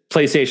just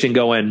PlayStation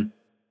going.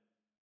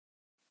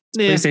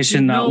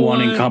 PlayStation not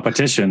wanting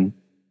competition.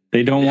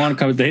 They don't want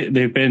to.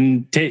 They've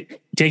been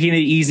taking it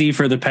easy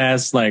for the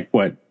past,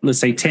 let's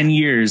say 10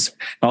 years.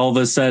 All of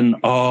a sudden,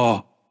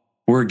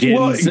 we're getting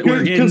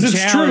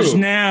challenged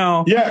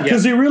now. Yeah,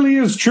 because it really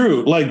is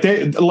true.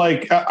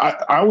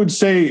 I would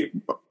say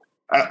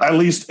at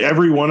least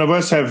every one of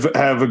us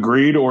have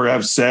agreed or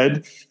have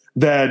said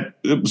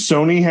that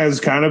Sony has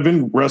kind of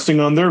been resting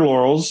on their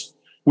laurels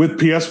with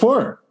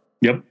PS4.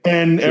 Yep.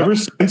 And ever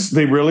since,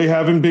 they really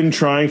haven't been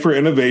trying for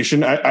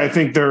innovation. I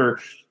think they're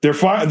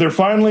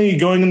finally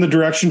going in the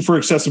direction for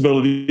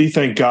accessibility,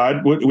 thank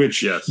God,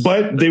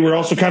 but they were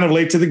also kind of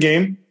late to the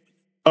game.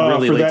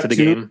 Really late to the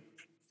game.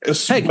 And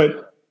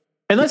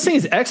let's say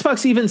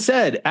Xbox even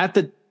said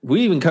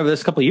we even covered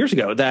this a couple of years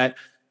ago, that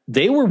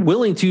they were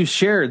willing to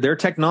share their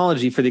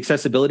technology for the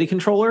accessibility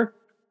controller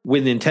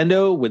with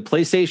Nintendo, with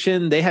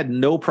PlayStation. They had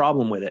no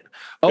problem with it.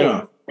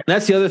 And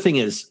that's the other thing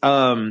is,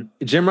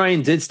 Jim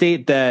Ryan did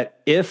state that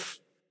if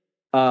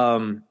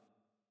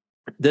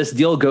this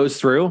deal goes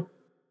through,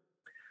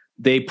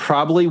 they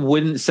probably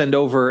wouldn't send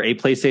over a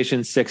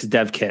PlayStation 6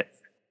 dev kit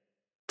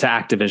to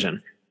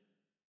Activision.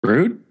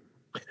 Rude?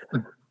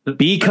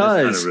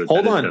 Because,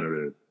 hold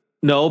on.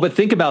 No, but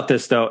think about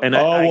this, though. And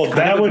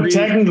that would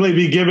technically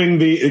be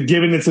giving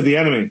it to the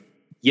enemy.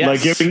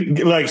 Yes.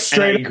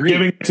 Straight up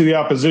giving it to the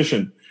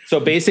opposition. So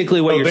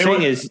basically what you're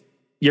saying is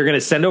you're going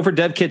to send over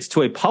dev kits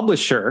to a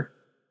publisher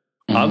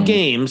of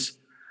games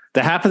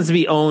that happens to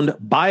be owned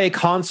by a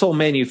console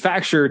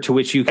manufacturer to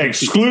which you can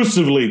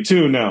exclusively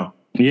too now.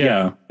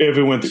 Yeah. If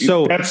it went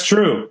through. That's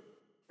true.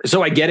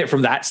 So I get it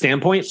from that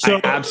standpoint. I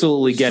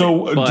absolutely get it.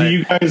 So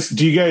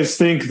do you guys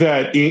think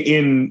that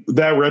in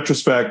that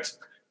retrospect,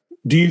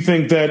 do you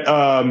think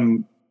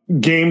that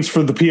games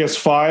for the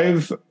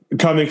PS5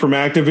 coming from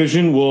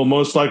Activision will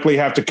most likely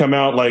have to come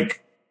out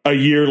like a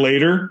year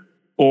later?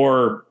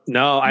 Or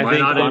no, I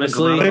think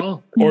honestly,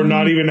 or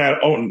not even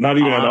at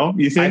all.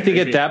 You think? I think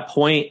at that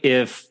point,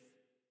 if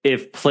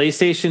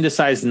PlayStation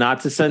decides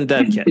not to send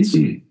dev kits,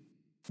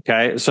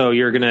 okay, so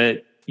you're gonna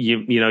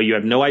you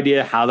have no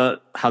idea how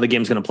the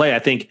game's gonna play. I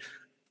think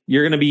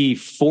you're gonna be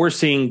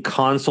forcing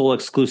console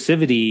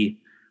exclusivity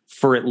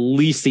for at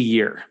least a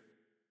year.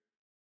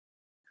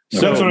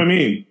 So that's what I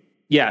mean.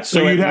 Yeah,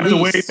 so you'd have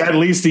to wait at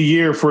least a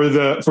year for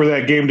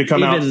that game to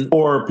come out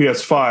for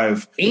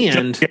PS5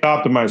 and get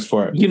optimized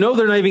for it. They're not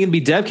even going to be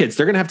dev kits.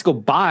 They're going to have to go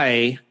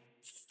buy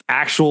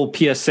actual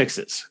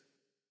PS6s.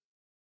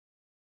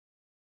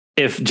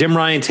 If Jim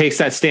Ryan takes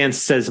that stance,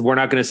 says we're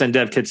not going to send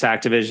dev kits to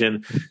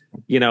Activision,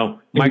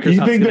 Microsoft's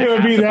you think they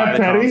would be that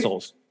petty?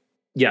 Consoles.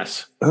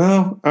 Yes.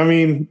 Well, I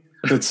mean,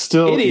 it's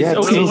still. It is. I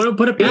wouldn't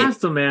put it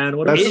past them,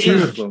 man. That's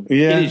true.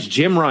 Yeah, it is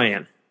Jim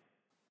Ryan,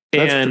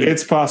 and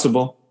it's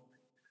possible.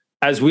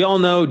 As we all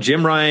know,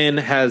 Jim Ryan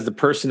has the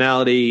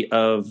personality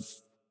of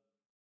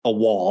a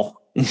wall.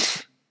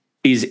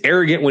 He's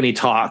arrogant when he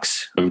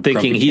talks,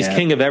 thinking he's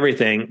king of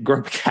everything.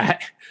 Grumpy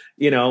cat.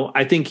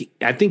 I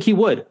think he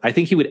would. I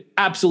think he would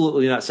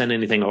absolutely not send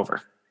anything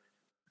over.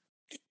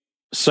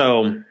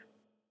 So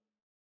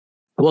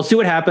we'll see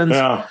what happens.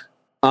 Yeah.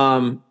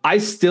 I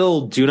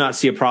still do not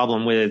see a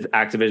problem with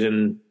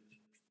Activision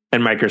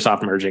and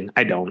Microsoft merging.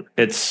 I don't.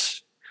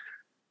 It's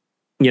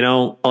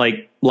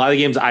like a lot of the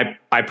games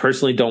I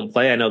personally don't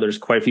play. I know there's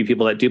quite a few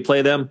people that do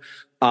play them.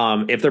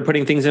 If they're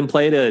putting things in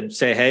play to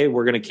say, hey,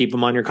 we're going to keep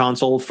them on your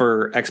console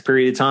for X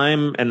period of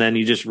time, and then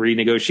you just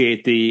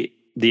renegotiate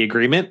the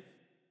agreement,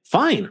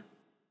 fine.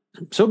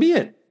 So be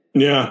it.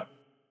 Yeah.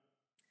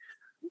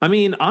 I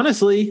mean,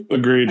 honestly,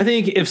 agreed. I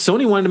think if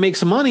Sony wanted to make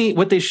some money,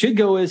 what they should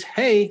go is,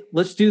 hey,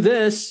 let's do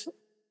this.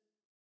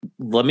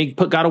 Let me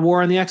put God of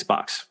War on the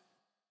Xbox.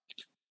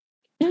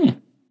 I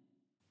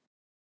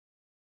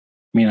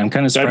mean, I'm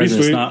kind of surprised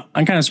it's not.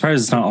 I'm kind of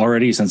surprised it's not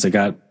already, since it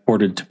got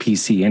ported to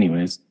PC,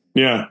 anyways.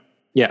 Yeah.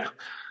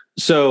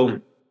 So,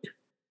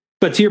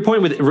 but to your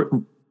point with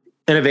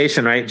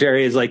innovation, right,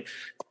 Jerry, is like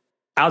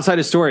outside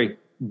of story.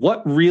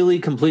 What really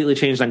completely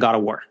changed on God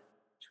of War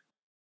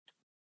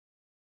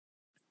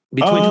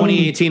between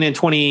 2018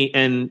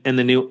 and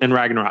the new and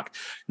Ragnarok?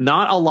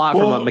 Not a lot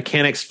from a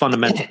mechanics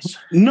fundamentals.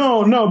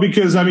 No,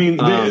 because I mean,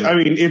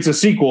 it's a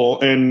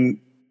sequel and.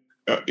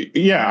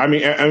 I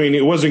mean,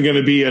 it wasn't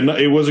going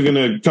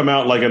to come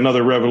out like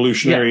another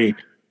revolutionary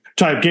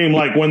type game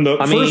like when the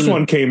first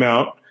one came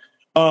out.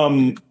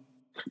 But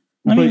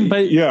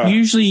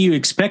usually you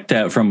expect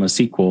that from a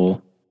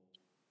sequel.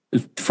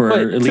 for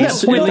at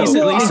least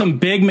some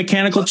big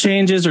mechanical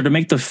changes or to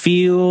make the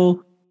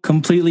feel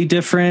completely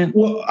different.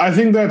 Well, I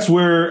think that's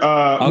where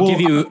I'll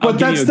give you a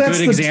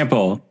good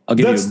example. I'll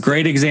give you a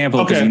great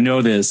example because you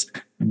know this.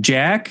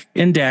 Jack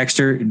and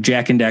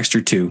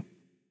Daxter 2.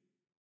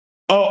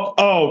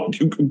 Oh,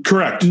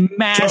 correct.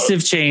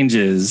 Massive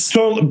changes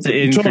to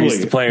increase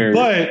the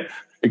player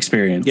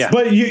experience. Yeah.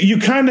 But you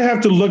kind of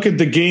have to look at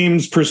the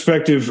game's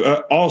perspective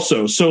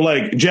also. So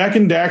like Jak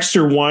and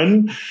Daxter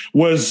 1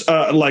 was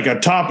like a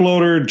top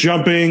loader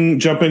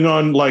jumping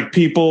on like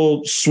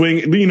people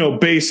swing,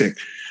 basic.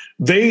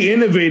 They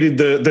innovated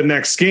the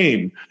next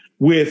game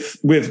with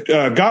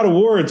God of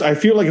War. I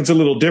feel like it's a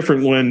little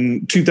different.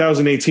 When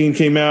 2018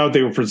 came out,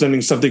 they were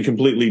presenting something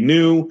completely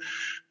new.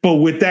 But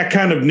with that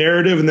kind of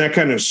narrative and that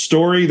kind of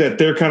story that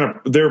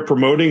they're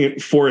promoting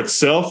it for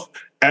itself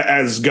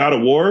as God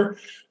of War,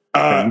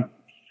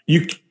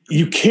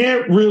 you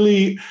can't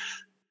really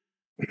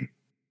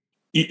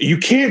you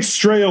can't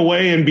stray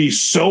away and be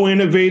so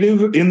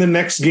innovative in the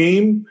next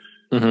game.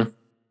 Mm-hmm.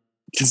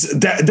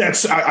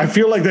 I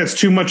feel like that's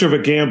too much of a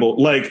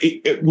gamble. Like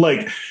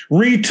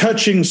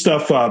retouching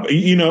stuff up,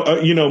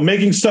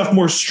 making stuff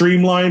more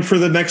streamlined for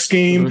the next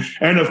game,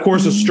 and of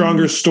course a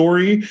stronger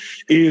story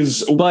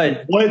is.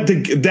 But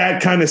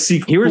that kind of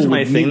sequel. Here's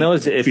my thing, though: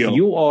 is if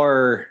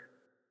you're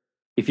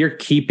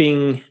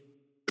keeping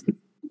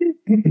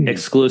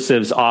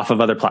exclusives off of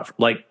other platforms,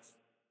 like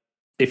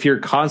if you're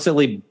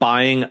constantly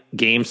buying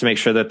games to make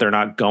sure that they're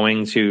not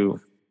going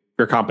to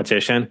your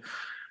competition.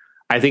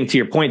 I think to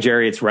your point,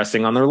 Jerry, it's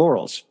resting on their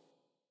laurels.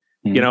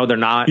 They're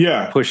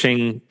not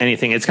pushing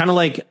anything. It's kind of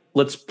like,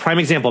 prime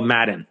example,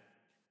 Madden.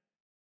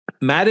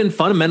 Madden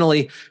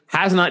fundamentally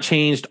has not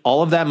changed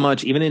all of that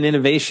much, even in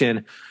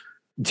innovation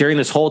during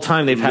this whole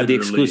time they've had the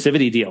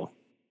exclusivity deal.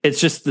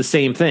 It's just the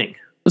same thing.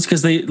 It's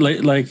because they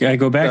like I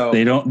go back,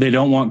 they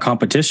don't want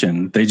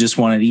competition. They just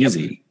want it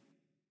easy.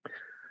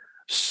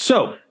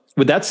 So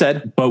with that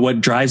said, but what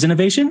drives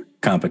innovation?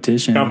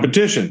 Competition.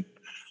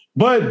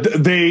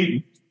 But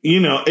they,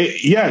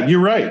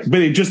 you're right.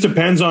 But it just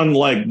depends on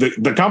like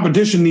the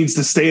competition needs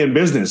to stay in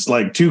business.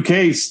 Like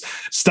 2K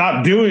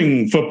stopped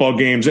doing football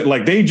games.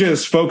 Like they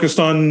just focused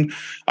on,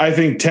 I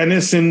think,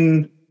 tennis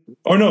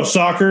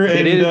soccer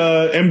and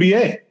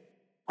NBA.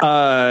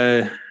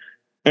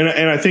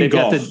 And I think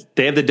golf.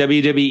 They have the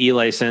WWE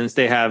license.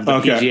 They have the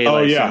PGA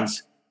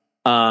license.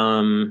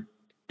 Yeah.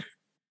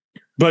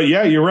 But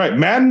yeah, you're right.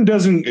 Madden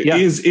isn't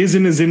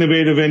as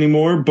innovative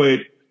anymore, but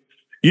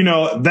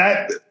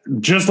that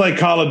just like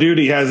Call of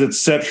Duty has its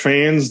set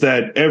fans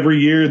that every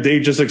year they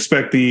just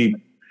expect a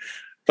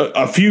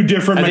few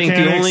different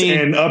mechanics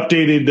and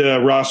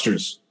updated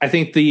rosters. I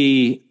think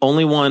the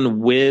only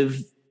one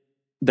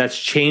that's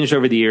changed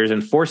over the years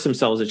and forced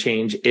themselves to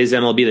change is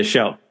MLB The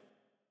Show.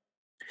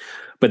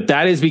 But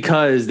that is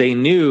because they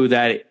knew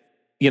that,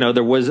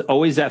 there was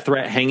always that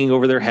threat hanging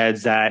over their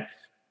heads that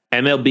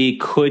MLB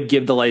could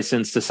give the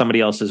license to somebody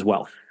else as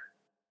well.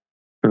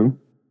 True.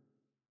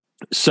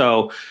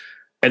 So,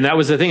 and that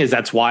was the thing, is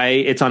that's why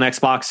it's on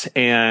Xbox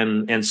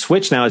and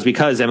Switch now, is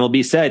because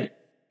MLB said,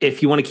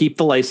 if you want to keep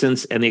the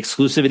license and the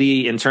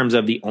exclusivity in terms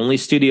of the only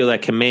studio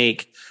that can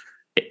make,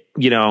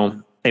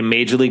 a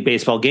Major League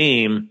Baseball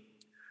game,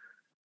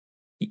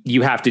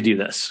 you have to do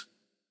this.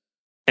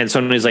 And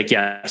somebody's like,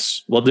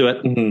 yes, we'll do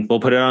it. Mm-hmm.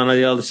 We'll put it on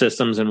the other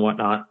systems and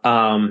whatnot.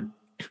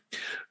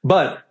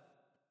 But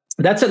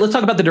that's it. Let's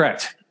talk about the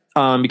Direct,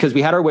 because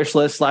we had our wish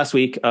list last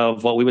week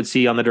of what we would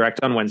see on the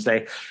Direct on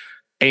Wednesday.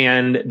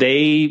 And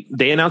they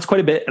announced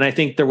quite a bit. And I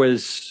think there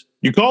was...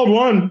 You called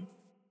one.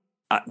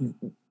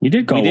 You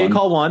did call one. We did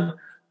call one.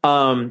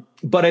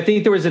 But I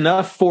think there was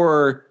enough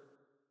for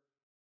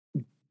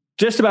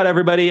just about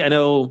everybody. I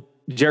know,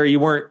 Jerry, you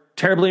weren't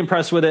terribly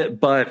impressed with it,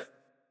 but...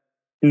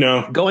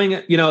 No.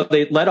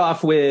 They led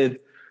off with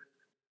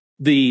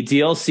the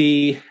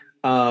DLC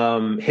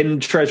Hidden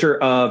Treasure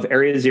of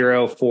Area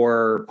Zero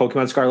for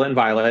Pokemon Scarlet and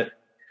Violet.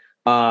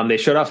 They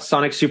showed off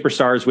Sonic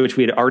Superstars, which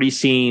we had already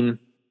seen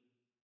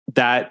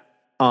that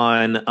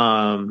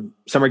on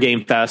Summer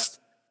Game Fest.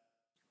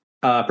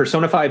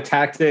 Persona 5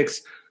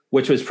 Tactics,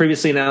 which was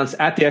previously announced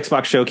at the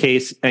Xbox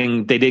Showcase,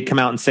 and they did come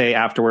out and say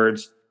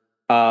afterwards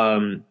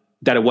that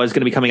it was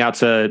going to be coming out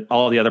to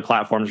all the other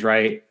platforms,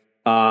 right?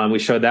 We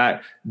showed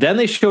that. Then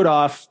they showed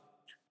off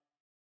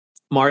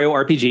Mario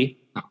RPG,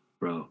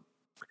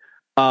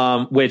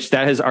 which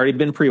that has already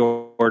been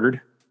pre-ordered.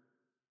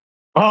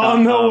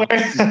 Oh, no way.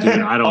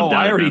 Dude, I don't.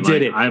 I already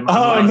did it. I'm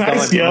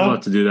nice, I'm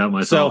about to do that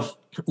myself.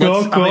 So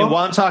cool. While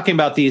I'm talking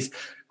about these,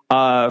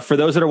 for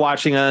those that are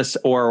watching us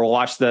or will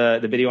watch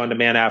the video on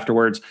demand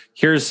afterwards,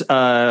 here's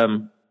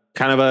kind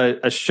of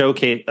a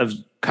showcase of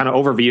kind of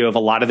overview of a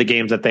lot of the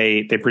games that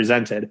they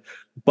presented.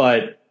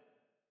 But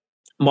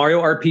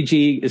Mario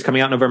RPG is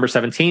coming out November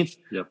 17th.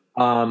 Yep.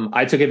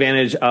 I took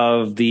advantage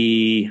of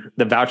the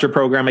voucher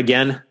program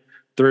again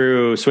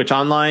through Switch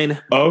Online.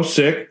 Oh,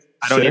 sick.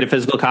 I don't need a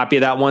physical copy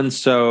of that one,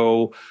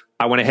 so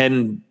I went ahead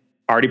and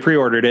already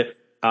pre-ordered it.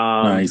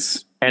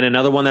 Nice. And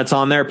another one that's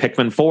on there,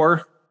 Pikmin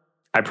 4.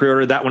 I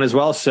pre-ordered that one as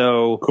well.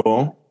 So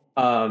cool.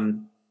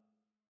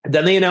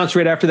 Then they announced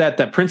right after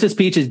that Princess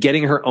Peach is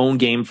getting her own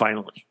game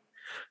finally.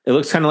 It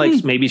looks kind of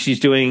like maybe she's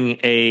doing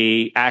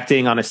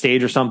acting on a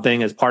stage or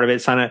something as part of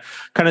it. Kind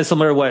of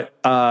similar to what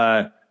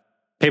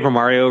Paper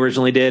Mario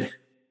originally did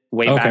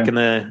way back in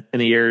the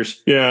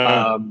years.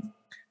 Yeah.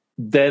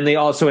 Then they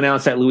also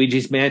announced that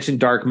Luigi's Mansion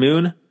Dark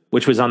Moon,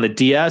 which was on the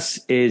DS,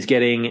 is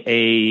getting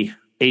a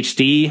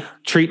HD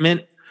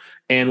treatment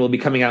and will be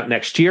coming out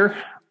next year.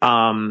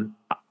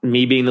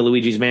 Me being the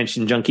Luigi's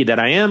Mansion junkie that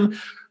I am,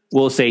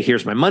 will say,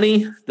 here's my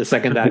money the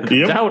second that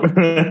comes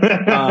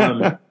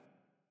out.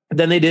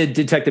 Then they did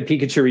Detective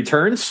Pikachu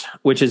Returns,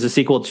 which is a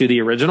sequel to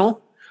the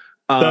original.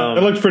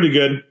 That looks pretty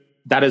good.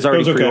 That is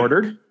already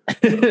pre-ordered.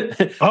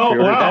 Oh,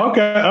 wow.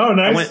 Okay. Oh,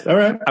 nice. All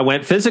right. I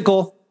went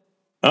physical.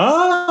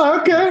 Oh,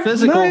 okay.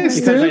 Physical, nice,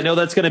 because dude. I know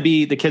that's going to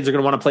be, the kids are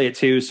going to want to play it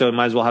too. So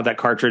might as well have that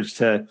cartridge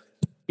to,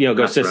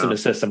 go system to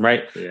system,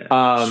 right?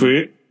 Yeah.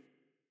 Sweet.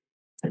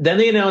 Then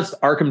they announced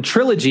Arkham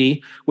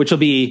Trilogy, which will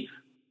be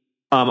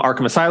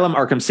Arkham Asylum,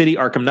 Arkham City,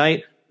 Arkham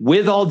Knight,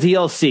 with all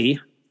DLC.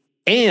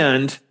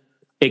 And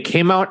it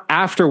came out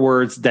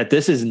afterwards that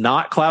this is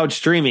not cloud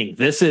streaming.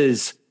 This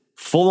is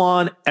full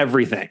on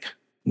everything.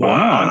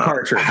 Wow. On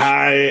cartridge.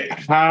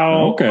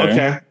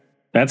 Okay.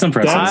 That's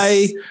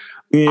impressive.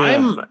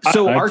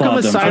 Arkham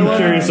Asylum. I'm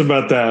curious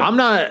about that. I'm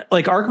not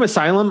like Arkham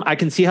Asylum. I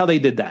can see how they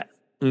did that.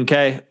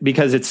 Okay.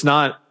 Because it's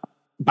not.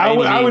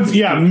 I would,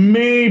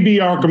 maybe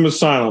Arkham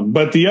Asylum,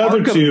 but the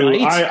other Arkham two,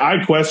 Knight?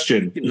 I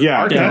question.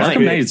 Yeah.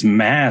 Arkham Knight is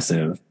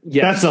massive.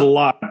 Yes. That's a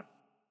lot.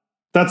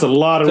 That's a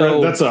lot of,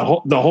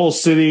 the whole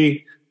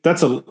city.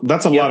 That's a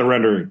lot of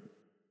rendering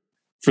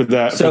for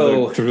that,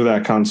 for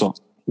that console.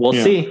 We'll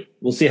see.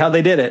 We'll see how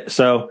they did it.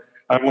 So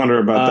I wonder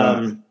about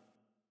that.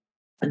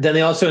 Then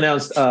they also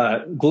announced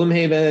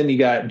Gloomhaven. You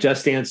got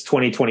Just Dance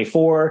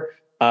 2024.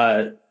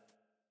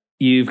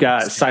 You've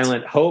got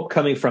Silent Hope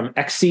coming from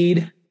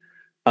Xseed.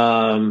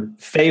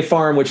 Fae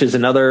Farm, which is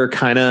another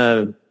kind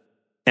of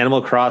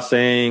Animal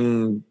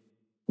Crossing.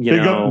 Big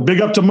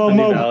up to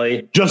Momo.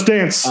 Valley. Just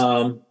Dance.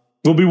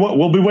 We'll be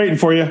waiting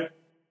for you.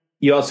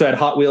 You also had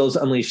Hot Wheels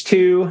Unleashed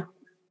 2,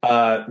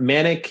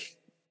 Manic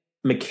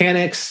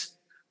Mechanics,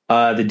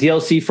 the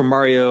DLC for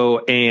Mario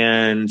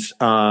and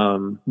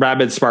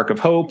Rabbids Spark of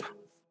Hope.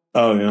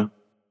 Oh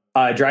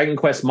yeah. Dragon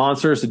Quest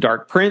Monsters: The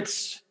Dark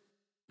Prince.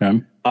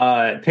 Okay.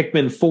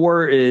 Pikmin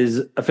 4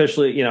 is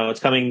officially, it's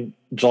coming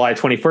July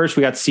 21st.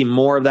 We got to see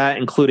more of that,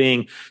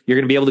 including you're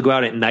going to be able to go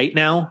out at night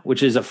now,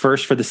 which is a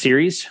first for the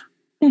series.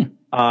 So you're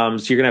going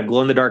to have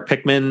glow in the dark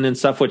Pikmin and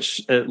stuff,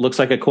 which looks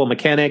like a cool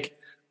mechanic.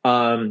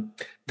 Then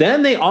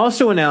they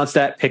also announced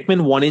that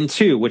Pikmin 1 and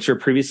 2, which are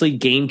previously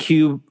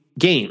GameCube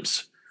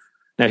games.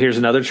 Now here's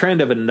another trend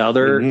of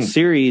another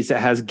series that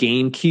has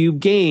GameCube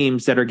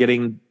games that are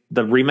getting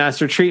the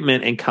remaster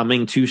treatment and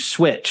coming to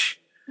Switch.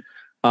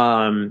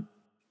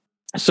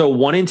 So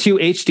 1 and 2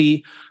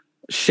 HD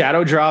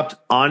shadow dropped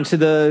onto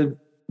the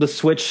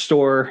Switch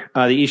store,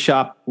 the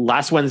eShop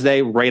last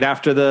Wednesday, right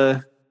after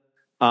the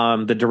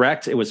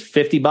direct. It was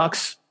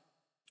 $50.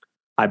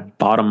 I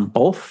bought them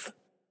both.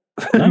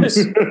 Nice.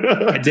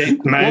 I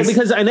did. Nice. Well,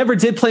 because I never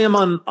did play them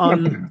on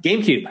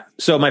GameCube.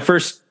 So my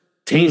first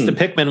taste of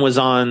Pikmin was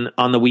on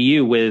the Wii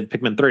U with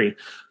Pikmin 3.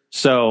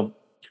 So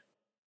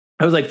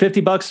I was like,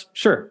 $50?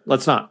 Sure.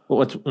 Let's not.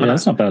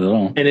 That's not bad at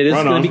all. And it is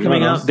going to be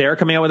coming out. They're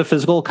coming out with a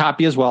physical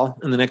copy as well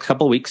in the next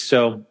couple of weeks.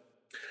 So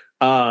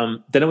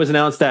then it was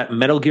announced that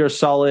Metal Gear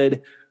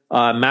Solid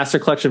Master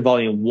Collection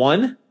Volume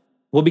 1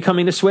 will be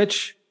coming to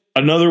Switch.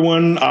 Another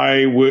one I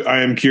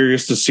am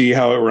curious to see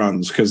how it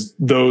runs, because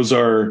those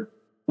are...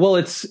 Well,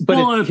 it's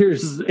Metal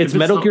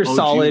Gear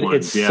Solid.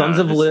 Ones, it's Sons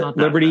of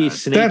Liberty,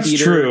 Snake That's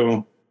Eater.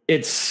 True.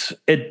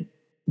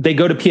 They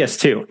go to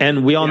PS2,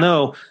 and we all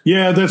know.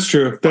 Yeah, that's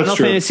true. That's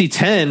true. Fantasy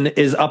X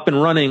is up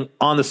and running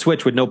on the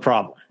Switch with no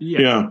problem.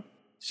 Yeah.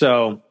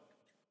 So,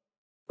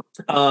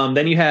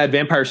 then you had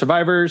Vampire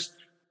Survivors,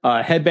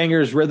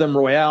 Headbangers Rhythm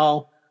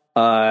Royale,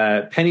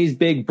 Penny's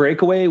Big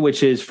Breakaway,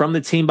 which is from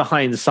the team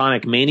behind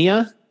Sonic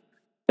Mania.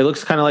 It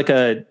looks kind of like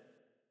a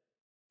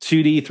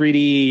 2D,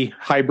 3D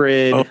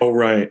hybrid. Oh,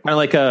 right. Kind of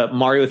like a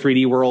Mario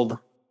 3D World,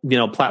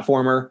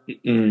 platformer.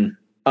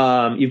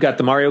 You've got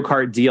the Mario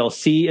Kart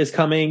DLC is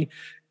coming,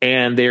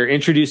 and they're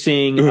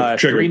introducing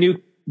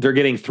they're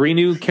getting 3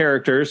 new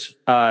characters,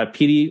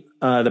 PD,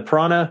 the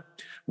Piranha,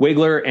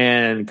 Wiggler,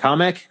 and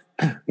Kamek.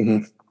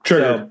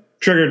 Triggered.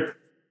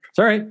 It's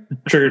all right.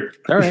 Triggered.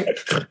 All right.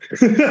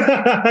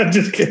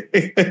 Just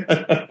kidding.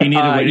 You need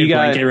a weighted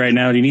blanket right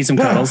now. Do you need some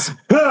cuddles?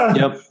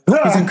 Yep.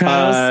 Need some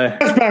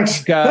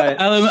cuddles.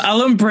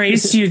 I'll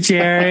embrace you,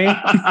 Jerry.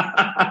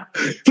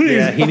 Please.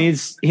 Yeah, he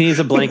needs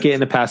a blanket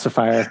and a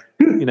pacifier.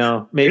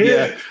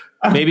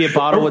 Maybe a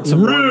bottle with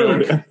some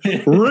rude.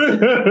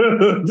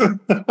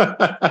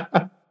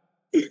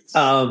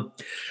 And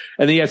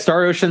then you got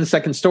Star Ocean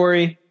Second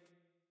Story.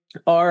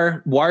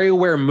 Our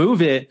WarioWare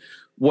Move It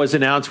was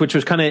announced, which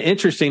was kind of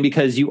interesting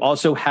because you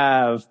also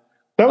have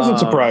that was a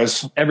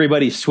surprise.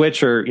 Everybody's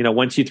Switch, or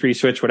 1, 2, 3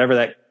 Switch, whatever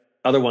that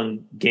other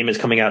one game is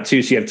coming out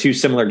too. So you have 2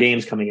 similar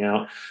games coming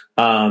out.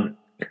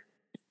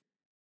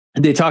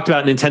 They talked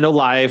about Nintendo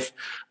Live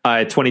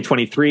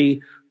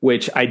 2023,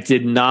 which I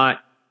did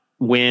not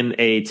win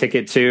a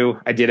ticket to.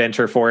 I did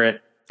enter for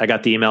it. I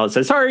got the email that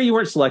says, sorry, you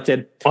weren't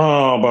selected.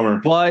 Oh,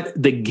 bummer. But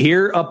the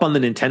gear up on the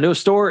Nintendo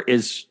store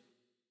is,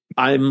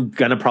 I'm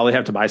going to probably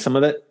have to buy some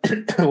of it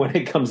when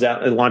it comes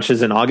out. It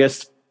launches in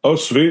August. Oh,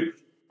 sweet.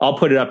 I'll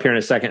put it up here in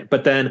a second.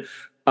 But then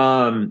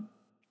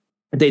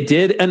they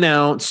did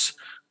announce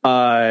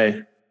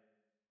amiibos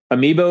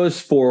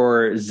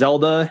for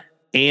Zelda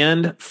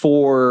and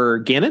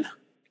for Ganon.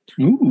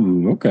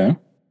 Ooh, okay.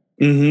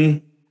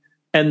 Mm-hmm.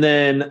 And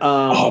then man,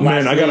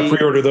 I gotta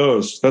pre-order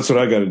those. That's what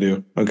I gotta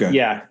do. Okay.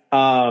 Yeah.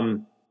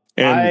 And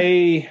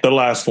the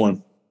last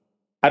one.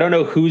 I don't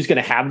know who's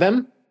gonna have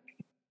them.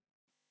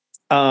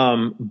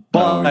 The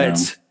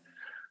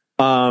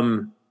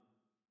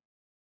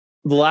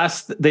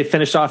last they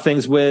finished off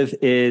things with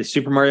is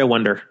Super Mario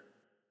Wonder.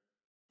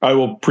 I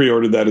will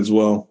pre-order that as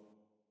well.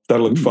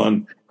 That'll look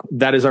fun.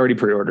 That is already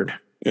pre-ordered.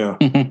 Yeah.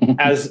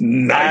 As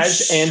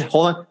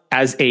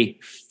a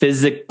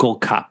physical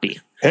copy.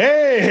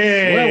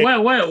 Hey.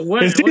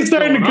 What is he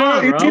starting to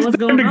go? Is he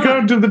starting to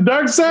go to the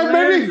dark side,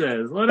 baby?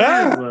 What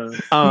is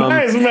this?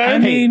 Nice, man. I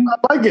mean, I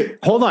like it.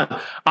 Hold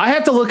on. I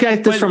have to look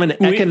at this from an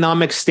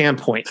economic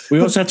standpoint. We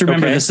also have to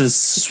remember this is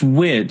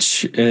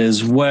Switch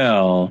as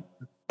well.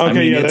 Okay, I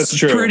mean, yeah, that's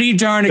true. It's pretty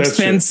darn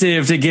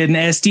expensive to get an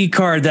SD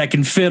card that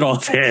can fit all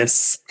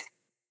this.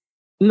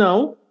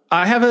 No,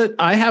 I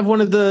have one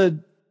of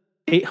the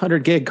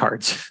 800 gig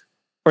cards,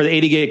 or the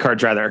 80 gig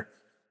cards rather.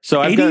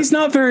 So 80 is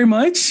not very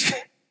much.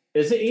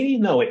 Is it 80?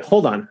 No, wait,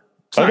 hold on.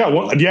 Sorry. I got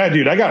one. Yeah,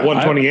 dude, I got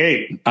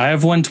 128. I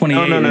have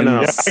 128.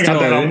 No. Yeah, I got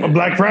that on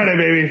Black Friday,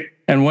 baby.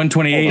 And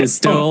 128 is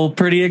still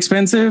pretty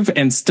expensive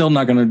and still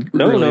not going to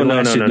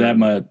last you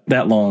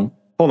that long.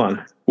 Hold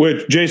on.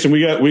 Wait, Jason,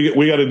 we got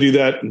to do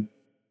that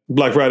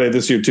Black Friday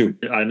this year too.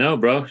 I know,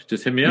 bro.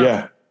 Just hit me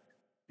up.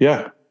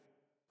 Yeah.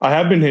 I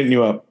have been hitting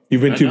you up.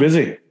 You've been too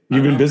busy.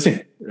 You've been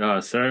busy.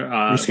 Sir.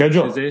 Your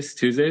schedule.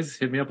 Tuesdays.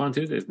 Hit me up on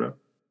Tuesdays, bro.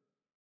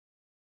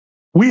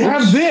 We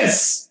have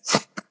this.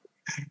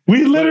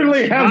 We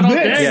literally have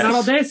this. Yes. Not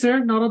all day, sir.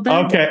 Not all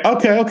day.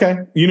 Okay.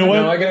 You know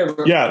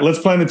what? Yeah, let's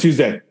plan the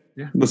Tuesday.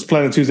 Yeah. Let's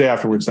plan the Tuesday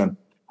afterwards then.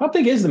 How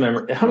big is the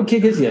memory? How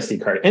big is the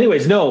SD card?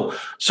 Anyways, no.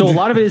 So a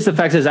lot of it is the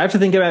fact is I have to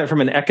think about it from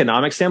an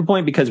economic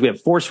standpoint because we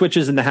have 4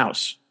 Switches in the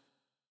house.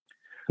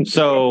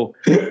 So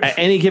at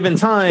any given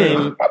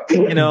time,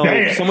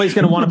 somebody's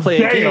going to want to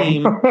play a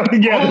game.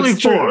 Yeah, Only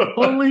 4.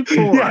 Only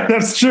 4. Yeah,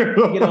 that's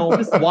true.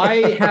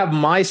 Why have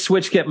my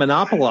Switch get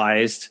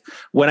monopolized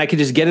when I could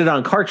just get it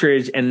on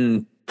cartridge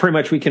and pretty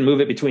much we can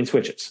move it between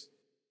Switches?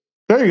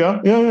 There you go.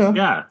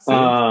 Yeah.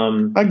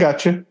 I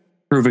got you.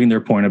 Proving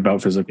their point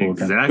about physical.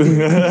 Exactly. In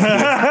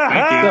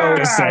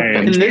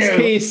this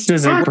case,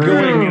 just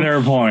proving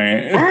their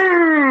point.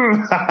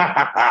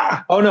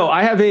 Oh no,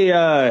 I have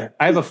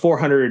a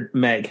 400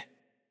 meg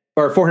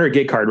or 400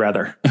 gig card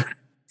rather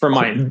for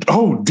mine.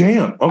 Oh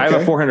damn! Okay. I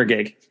have a 400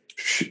 gig.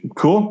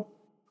 Cool.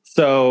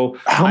 So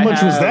how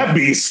much was that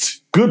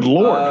beast? Good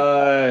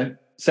lord!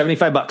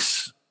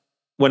 $75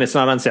 when it's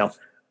not on sale.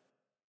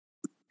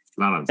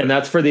 Not on sale. And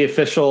that's for the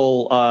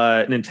official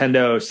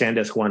Nintendo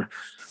SanDisk one.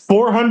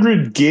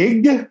 400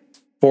 gig.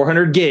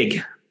 400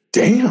 gig.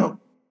 Damn.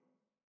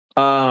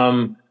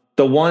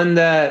 The one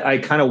that I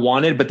kind of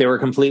wanted, but they were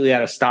completely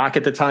out of stock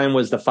at the time,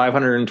 was the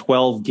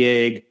 512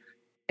 gig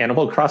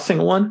Animal Crossing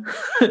one.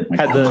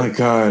 My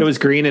God. It was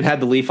green and had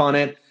the leaf on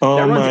it. Oh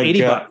that runs my $80.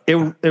 God.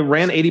 It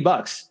ran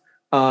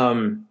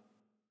 $80.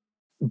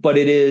 But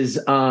it is.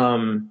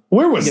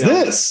 Where was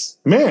this?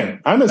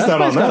 Man, I missed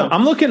out on that.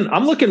 I'm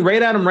looking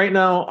right at them right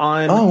now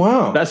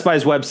on Best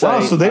Buy's website.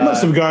 Wow, so they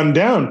must have gone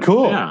down.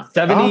 Cool. Yeah,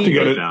 70.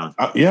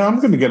 I'm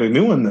going to get a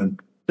new one then.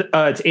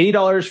 It's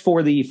 $80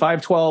 for the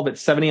 512.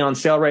 It's $70 on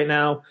sale right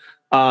now.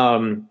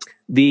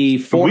 The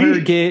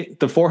 400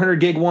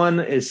 gig one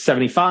is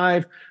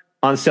 $75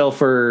 on sale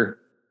for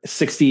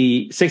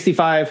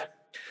 $65.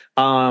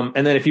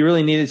 And then if you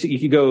really need it, you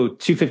could go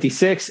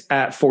 256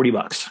 at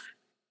 $40.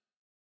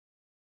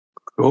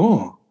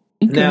 Cool.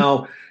 Okay.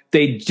 Now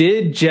they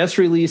did just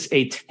release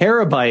a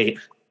terabyte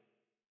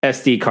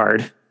SD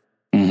card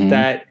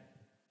that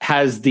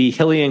has the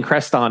Hylian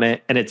crest on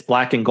it, and it's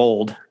black and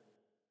gold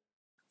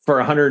for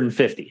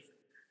 $150.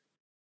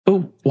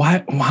 Oh,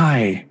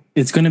 why?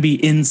 It's going to be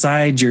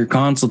inside your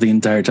console the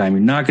entire time.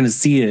 You're not going to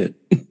see it.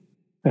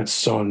 That's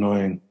so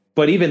annoying.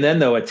 But even then,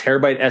 though, a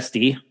terabyte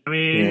SD, I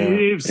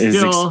mean, it's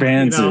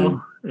expansive.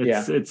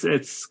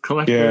 It's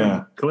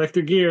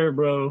collector gear,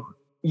 bro.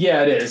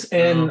 Yeah, it is.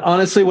 And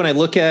honestly, when I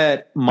look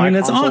at my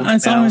console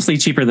it's honestly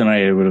cheaper than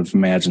I would have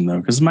imagined, though,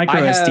 because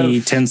micro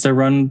SD tends to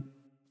run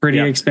pretty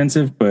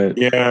expensive, but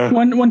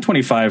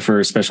 125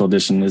 for a special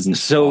edition isn't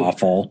so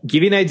awful.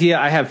 Give you an idea,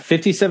 I have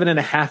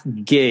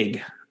 57.5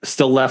 gig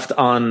still left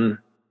on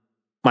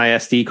my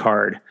SD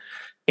card,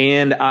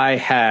 and I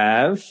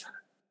have.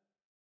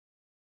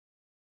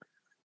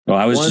 Well,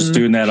 I was just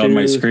doing that on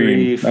my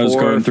screen. 3, 4, I was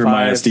going through 5,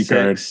 my SD 6,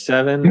 card.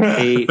 7,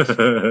 8,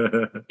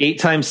 8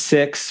 times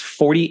 6,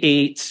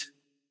 48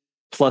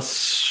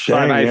 plus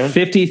Dang, 5. I have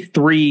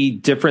 53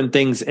 different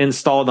things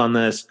installed on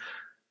this.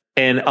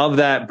 And of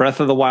that,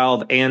 Breath of the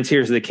Wild and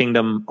Tears of the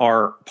Kingdom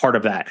are part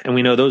of that. And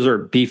we know those are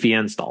beefy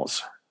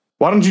installs.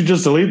 Why don't you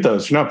just delete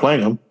those? You're not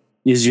playing them.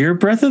 Is your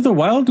Breath of the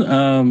Wild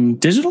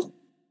digital?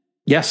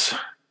 Yes.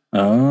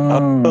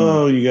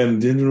 Oh, you got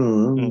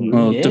digital.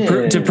 Well,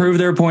 to prove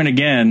their point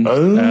again,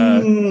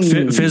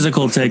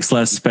 physical takes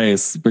less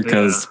space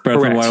because Breath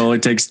of the Wild only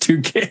takes 2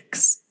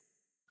 gigs.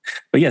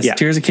 But yes,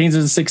 Tears of the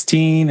Kingdom is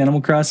 16,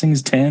 Animal Crossing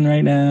is 10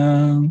 right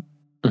now.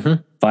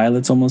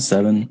 Violet's almost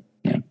 7.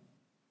 Yeah.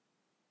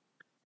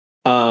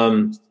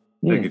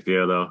 Thank you,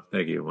 Theo.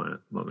 Thank you,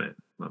 my man.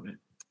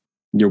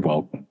 You're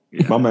welcome.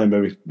 Yeah. My man,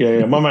 baby.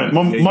 Yeah. My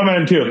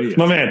man too. Yeah.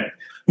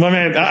 My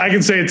man. I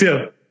can say it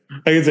too.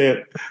 I can say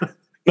it.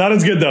 Not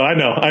as good though. I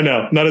know.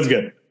 Not as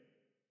good.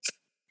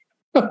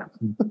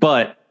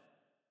 But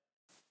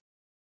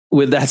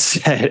with that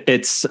said,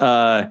 it's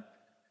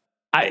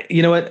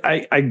you know what?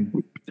 I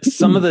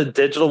some of the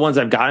digital ones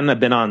I've gotten have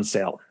been on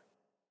sale,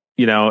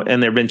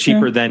 and they've been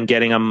cheaper than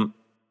getting them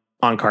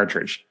on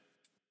cartridge.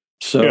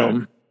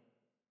 So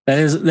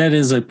that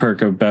is a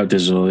perk about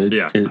digital.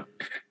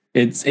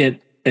 It's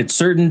at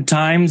certain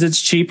times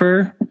it's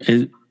cheaper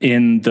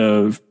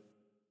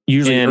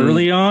usually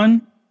early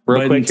on.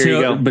 Real quick, here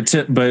you go.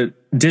 But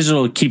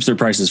digital keeps their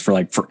prices for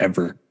like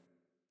forever.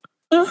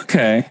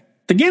 Okay.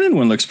 The Ganon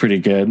one looks pretty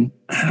good.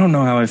 I don't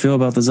know how I feel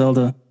about the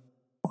Zelda.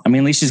 I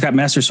mean, at least she's got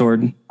Master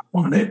Sword. I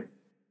want it.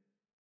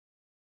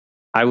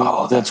 I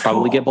will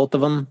probably get both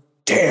of them.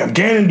 Damn,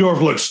 Ganondorf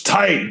looks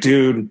tight,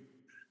 dude.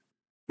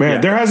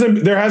 Man, there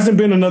hasn't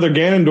been another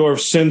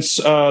Ganondorf since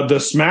the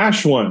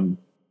Smash one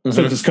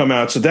since it's come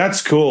out. So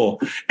that's cool.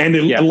 And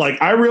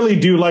I really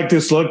do like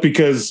this look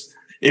because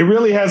it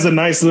really has a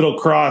nice little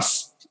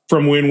cross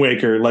from Wind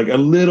Waker, like a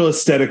little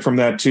aesthetic from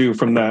that too,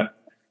 from that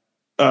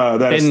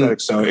aesthetic.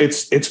 So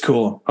it's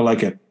cool. I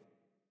like it.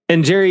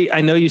 And Jerry,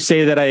 I know you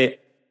say that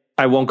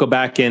I won't go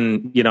back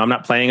and, I'm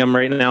not playing them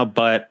right now,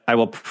 but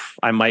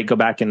I might go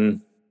back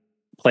and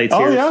play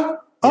Tears.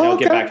 Oh yeah.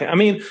 Get back. I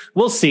mean,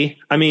 we'll see.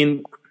 I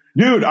mean,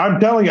 dude, I'm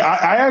telling you,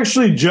 I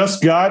actually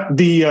just got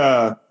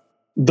the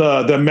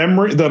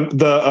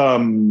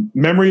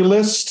memory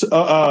list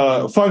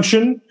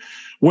function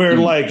where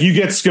you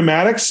get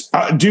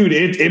schematics. Dude,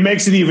 it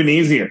makes it even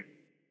easier.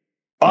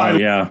 I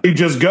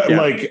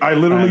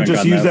literally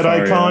just use that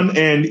icon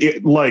and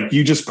it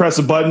you just press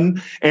a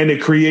button and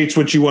it creates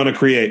what you want to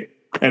create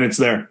and it's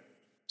there.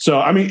 So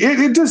I mean,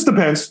 it just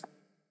depends.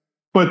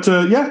 But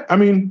I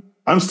mean,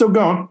 I'm still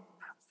going.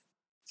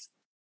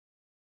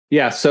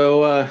 Yeah,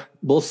 so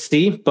we'll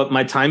see, but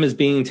my time is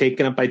being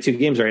taken up by 2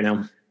 games right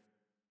now.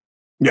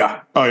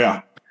 Yeah. Oh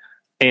yeah.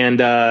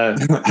 And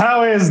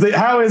how is the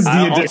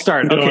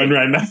addiction going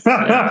right now?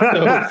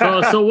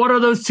 so what are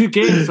those 2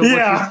 games? So what you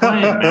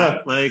playing,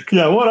 Matt?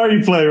 What are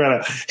you playing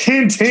right now?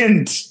 Hint,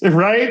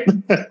 right?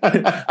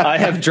 I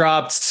have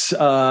dropped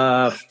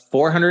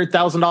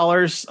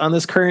 $400,000 on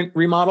this current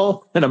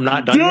remodel, and I'm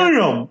not done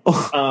yet.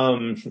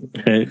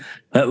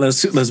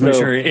 Let's make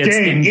sure it's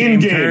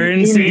in-game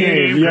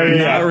currency.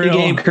 Not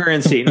in-game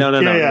currency. No,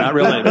 not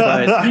really.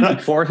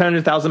 But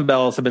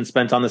 $400,000 have been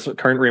spent on this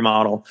current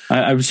remodel.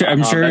 I'm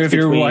sure if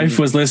your wife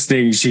was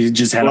listening, she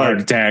just had a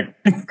heart attack.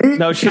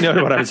 No, she knew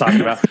what I was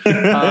talking about.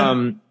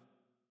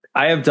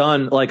 I have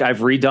done I've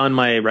redone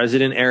my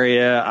resident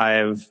area.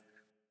 I've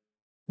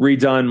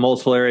redone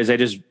multiple areas. I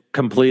just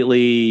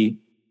completely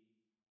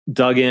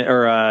dug in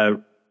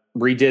or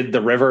redid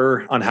the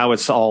river on how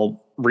it's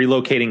all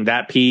relocating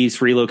that piece,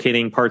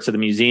 relocating parts of the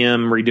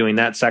museum, redoing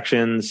that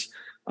sections.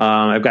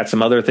 I've got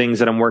some other things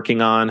that I'm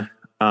working on.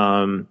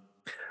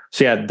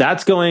 So yeah,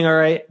 that's going all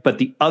right. But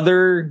the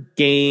other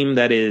game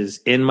that is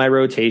in my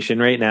rotation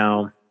right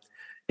now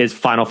is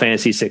Final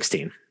Fantasy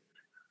 16.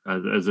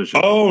 As it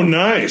should be.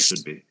 Nice.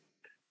 Should be.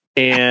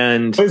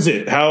 And what is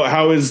it?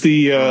 How is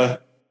the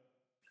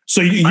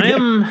so you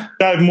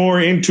dive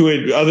more into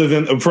it other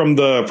than from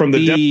the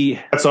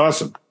demo? That's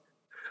awesome.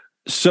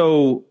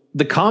 So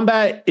the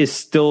combat is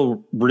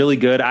still really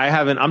good.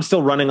 I'm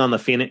still running on the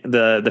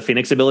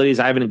Phoenix abilities.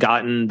 I haven't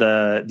gotten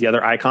the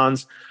other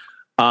icons.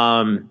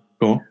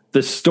 Cool.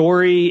 The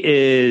story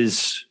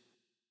is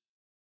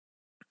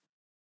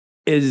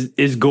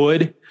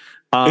good.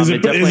 Is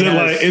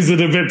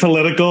it a bit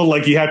political?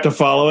 Like you have to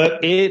follow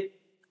it?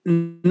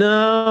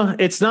 No,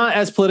 it's not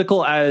as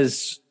political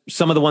as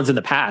some of the ones in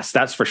the past.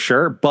 That's for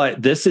sure.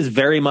 But this is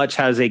very much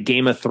has a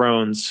Game of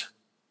Thrones.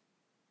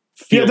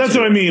 Yeah, that's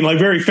what I mean. Like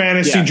very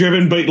fantasy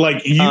driven, but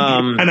you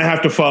kind of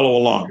have to follow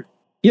along.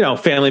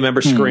 Family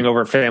members screwing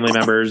over family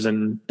members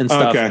and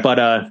stuff. Okay.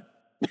 But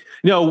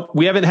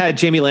we haven't had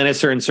Jaime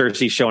Lannister and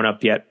Cersei showing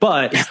up yet.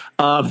 But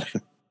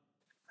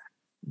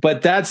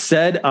but that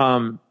said,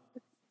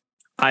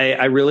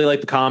 I really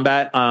like the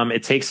combat.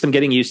 It takes some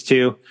getting used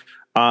to.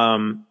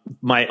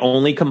 My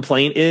only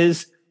complaint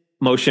is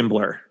motion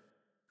blur.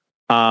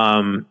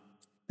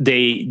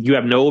 You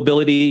have no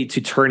ability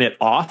to turn it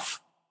off.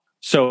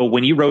 So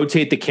when you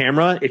rotate the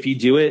camera, if you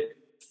do it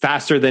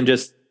faster than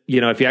just,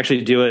 if you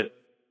actually do it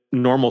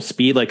normal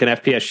speed, like an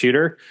FPS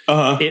shooter,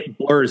 it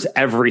blurs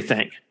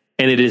everything,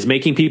 and it is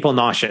making people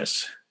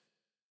nauseous.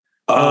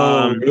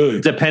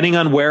 Really? Depending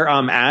on where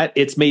I'm at,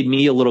 it's made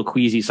me a little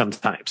queasy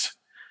sometimes.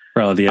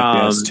 Probably the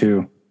FPS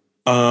too.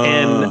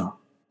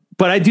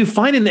 But I do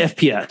find in the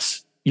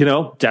FPS,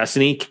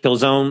 Destiny,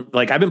 Killzone,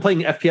 like I've been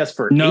playing FPS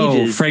for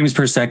ages. Frames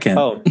per second.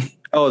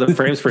 Oh, the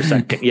frames per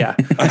second. Yeah.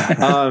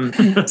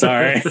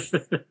 Sorry.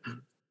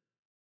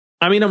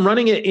 I mean, I'm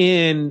running it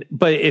in,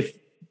 but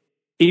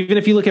even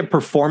if you look at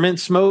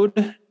performance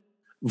mode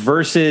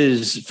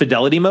versus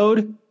fidelity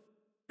mode,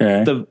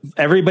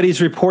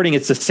 everybody's reporting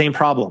it's the same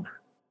problem.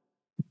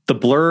 The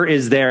blur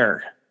is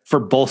there for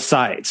both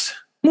sides.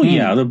 Well,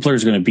 yeah, the blur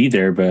is going to be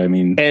there, but I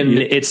mean, and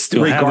it's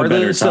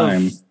regardless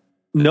of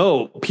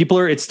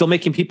it's still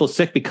making people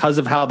sick because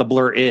of how the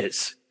blur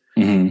is.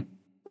 Mm-hmm.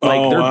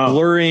 Like they're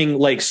blurring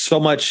like so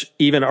much,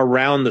 even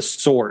around the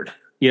sword,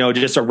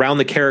 just around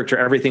the character,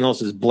 everything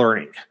else is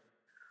blurring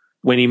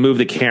when you move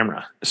the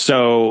camera.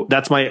 So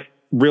that's my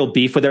real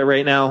beef with it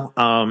right now.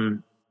 I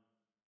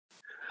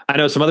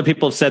know some other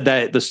people have said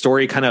that the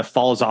story kind of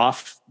falls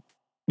off,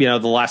 the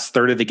last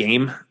third of the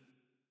game.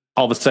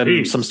 All of a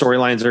sudden, some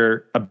storylines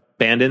are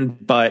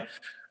abandoned, but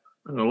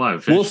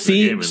we'll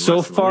see.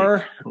 So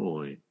far,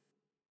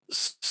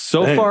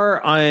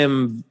 I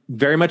am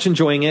very much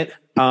enjoying it.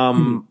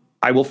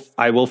 I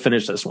will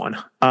finish this one.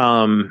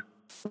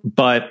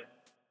 But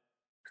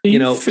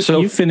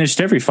you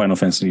finished every Final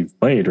Fantasy you've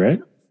played,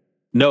 right?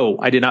 No,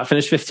 I did not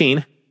finish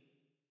 15.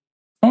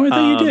 Oh, I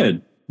thought you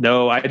did.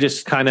 No, I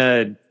just kind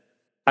of,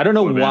 I don't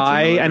know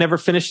why I never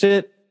finished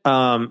it.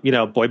 Boy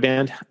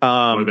Band.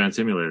 Boy Band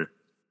Simulator.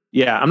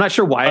 Yeah, I'm not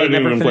sure why I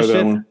never finished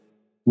it. I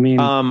mean,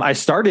 I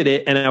started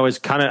it and I was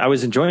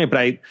enjoying it, but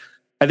I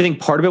think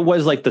part of it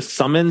was like the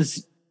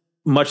summons,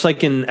 much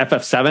like in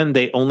FF7,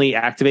 they only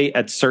activate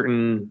at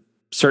certain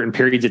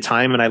periods of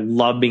time, and I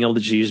love being able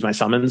to use my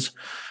summons.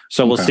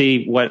 So we'll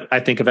see what I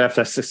think of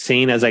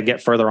FF16 as I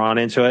get further on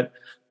into it.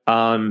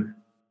 And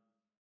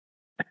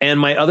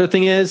my other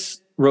thing is,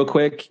 real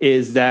quick,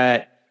 is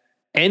that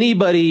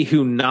anybody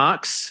who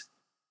knocks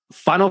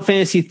Final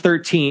Fantasy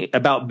 13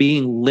 about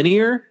being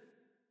linear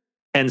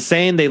and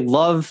saying they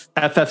love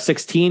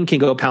FF16 can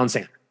go pound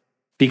sand,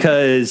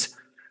 because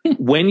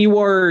when you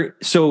are,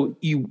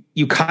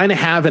 you kind of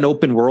have an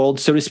open world,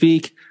 so to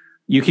speak.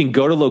 You can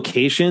go to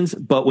locations,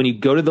 but when you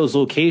go to those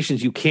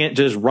locations, you can't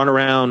just run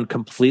around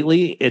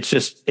completely. It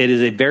is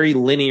a very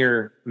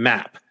linear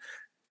map.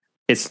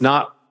 It's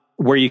not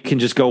where you can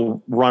just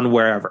go run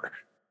wherever.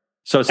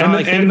 So it's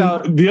not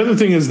the other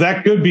thing is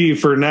that could be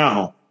for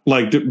now,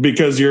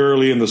 because you're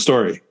early in the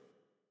story.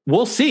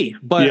 We'll see.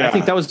 But I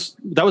think that was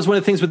one of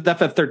the things with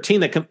FF13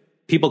 that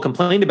people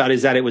complained about,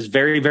 is that it was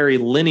very, very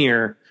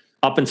linear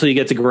up until you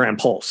get to Grand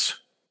Pulse.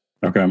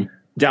 Okay.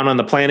 Down on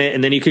the planet,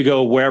 and then you could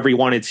go wherever you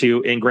wanted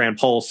to in Grand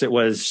Pulse. It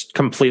was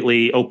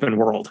completely open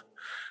world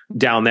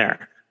down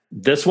there.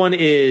 This one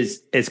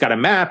it's got a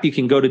map. You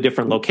can go to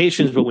different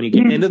locations, but when you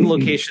get into the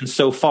location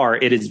so far,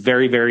 it is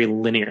very, very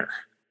linear.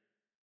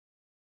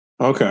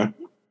 Okay.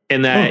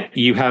 In that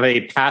you have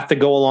a path to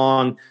go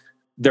along.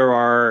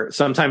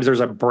 Sometimes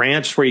there's a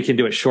branch where you can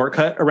do a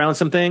shortcut around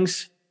some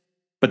things,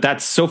 but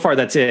that's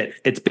it.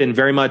 It's been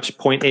very much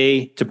point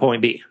A to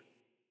point B.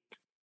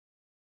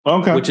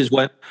 Okay. Which is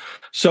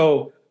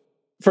so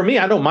for me,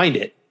 I don't mind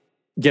it.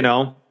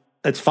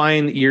 It's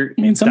fine.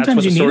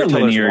 Sometimes you need a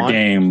linear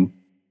game.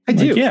 I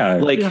do. Yeah.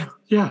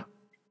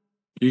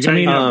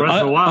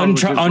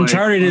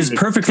 Uncharted is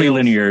perfectly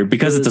linear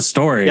because it's a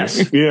story.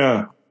 Yes.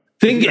 Yeah.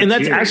 And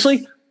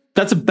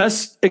that's the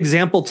best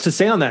example to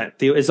say on that,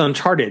 Theo, is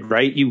Uncharted,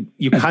 right? You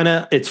kind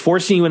of, it's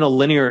forcing you in a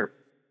linear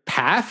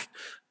path,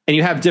 and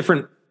you have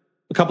a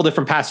couple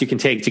different paths you can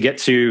take to get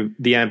to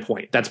the end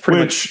point. That's pretty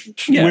much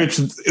you're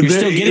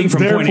still getting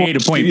from point A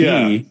to point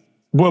B.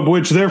 Well,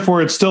 which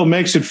therefore it still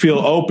makes it feel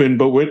open,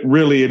 but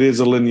really it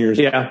is a linear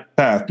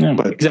path. Yeah,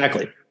 but,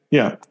 exactly.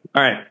 Yeah.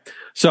 All right.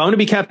 So I'm going to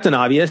be Captain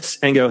Obvious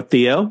and go,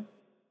 Theo,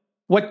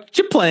 what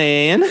you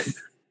playing?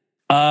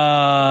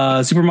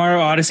 Super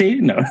Mario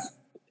Odyssey? No.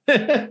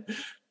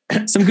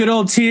 Some good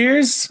old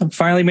tears.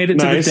 Finally made it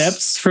to the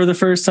depths for the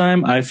first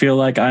time. I feel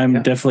like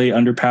I'm definitely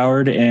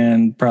underpowered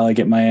and probably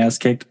get my ass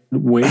kicked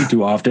way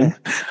too often.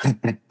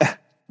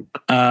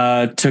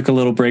 Took a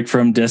little break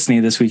from Destiny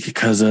this week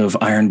because of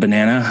Iron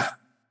Banana,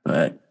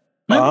 but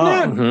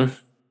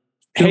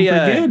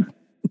hey,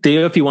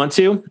 Theo, if you want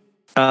to,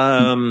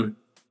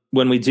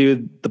 when we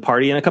do the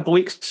party in a couple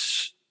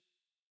weeks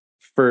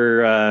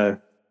for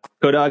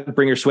Kodog,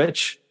 bring your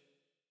Switch,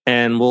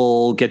 and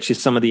we'll get you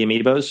some of the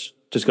amiibos.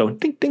 Just go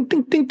ding, ding,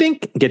 ding, ding, ding.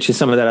 Get you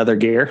some of that other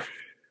gear.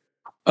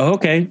 Oh,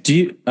 okay. Do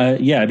you?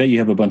 Yeah, I bet you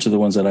have a bunch of the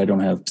ones that I don't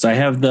have, because I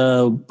have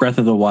the Breath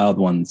of the Wild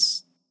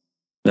ones.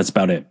 That's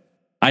about it.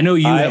 I know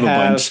you have a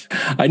bunch.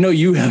 I know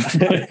you have.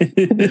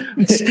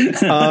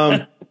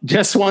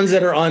 Just ones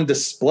that are on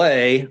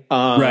display.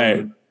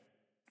 Right.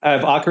 I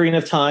have Ocarina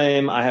of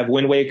Time. I have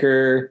Wind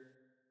Waker.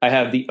 I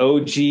have the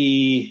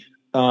OG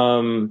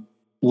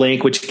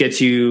Link, which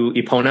gets you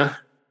Epona.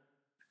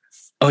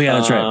 Oh yeah,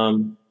 that's right.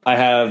 I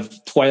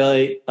have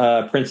Twilight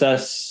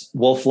Princess,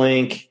 Wolf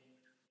Link.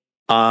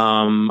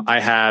 I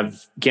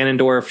have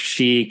Ganondorf,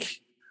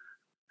 Sheik,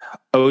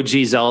 OG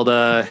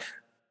Zelda.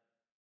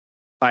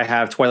 I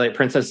have Twilight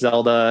Princess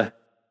Zelda,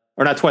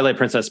 or not Twilight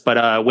Princess,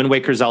 but Wind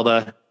Waker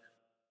Zelda,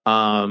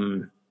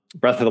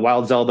 Breath of the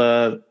Wild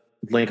Zelda,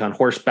 Link on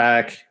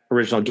horseback,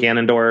 original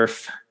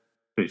Ganondorf.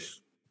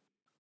 Peace.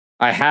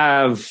 I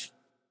have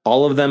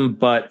all of them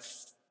but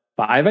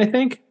 5, I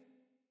think.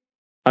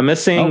 I'm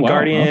missing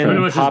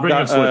Guardian,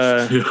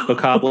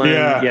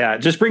 Bokoblin. Yeah,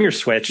 just bring your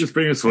Switch. Just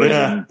bring a Switch.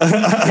 Yeah.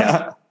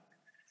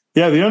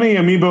 The only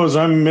amiibos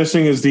I'm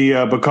missing is the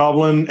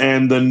Bokoblin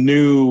and the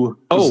new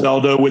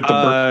Zelda with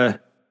the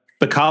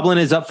Bokoblin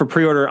is up for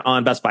pre-order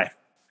on Best Buy.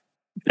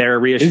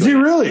 They're reissuing. Is he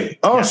really?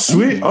 Oh, yeah.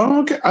 Sweet.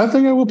 Oh, okay. I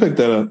think I will pick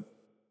that up.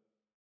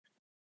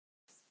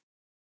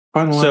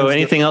 So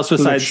anything else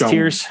besides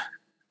Tears?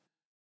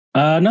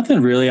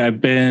 Nothing really. I've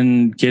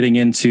been getting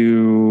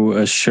into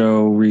a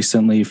show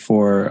recently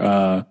for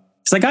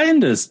because I got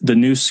into the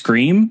new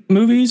Scream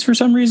movies for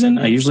some reason.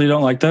 I usually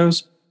don't like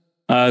those.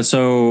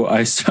 So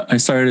I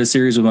started a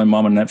series with my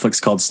mom on Netflix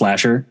called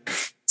Slasher.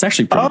 It's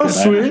actually pretty good.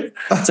 Sweet.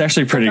 It's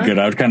actually pretty good.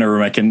 I would kind of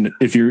recommend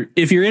if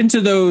you're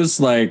into those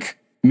like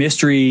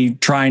mystery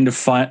trying to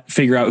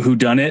figure out who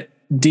done it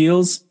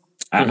deals.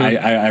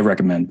 I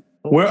recommend.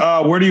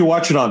 Where do you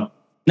watch it on?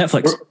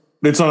 Netflix.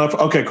 It's on.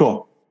 Okay,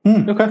 cool.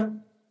 Okay.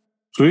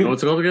 Sweet.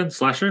 What's it called again?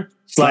 Slasher.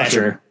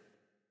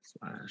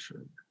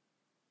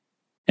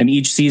 And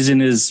each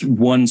season is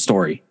one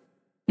story.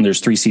 And there's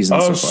 3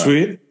 seasons. Oh, so far.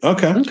 sweet.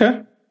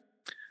 Okay.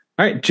 All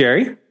right,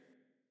 Jerry.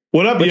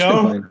 What up,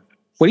 yo?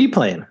 What are you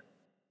playing?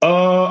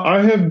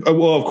 I have,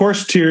 of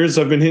course, Tears.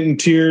 I've been hitting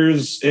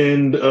Tears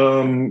and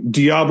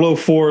Diablo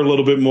 4 a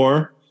little bit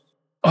more.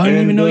 Oh, I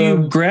didn't even know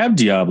you grabbed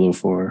Diablo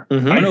 4.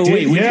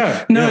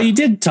 Mm-hmm. You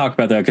did talk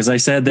about that because I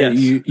said that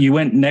you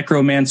went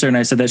Necromancer, and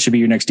I said that should be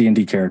your next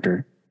D&D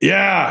character.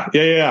 Yeah.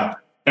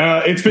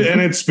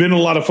 It's been a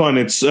lot of fun.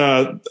 It's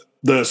the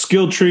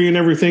skill tree and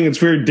everything. It's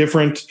very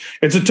different.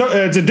 It's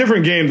a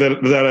different game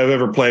that I've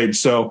ever played.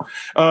 So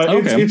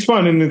it's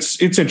fun and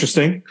it's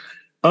interesting.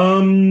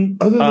 Other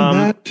than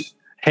that,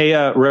 hey,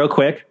 real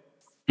quick,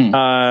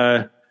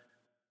 4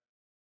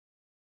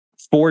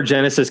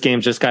 Genesis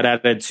games just got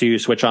added to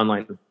Switch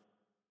Online.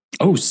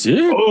 Oh,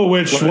 sick! Oh,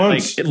 which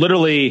ones?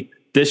 Literally,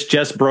 this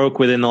just broke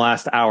within the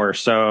last hour.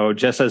 So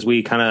just as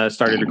we kind of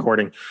started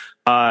recording,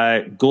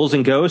 Ghouls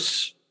and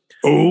Ghosts.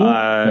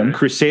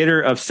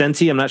 Crusader of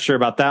Senti. I'm not sure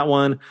about that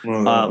one.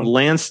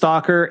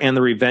 Landstalker and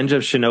the Revenge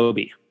of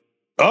Shinobi.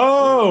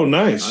 Oh,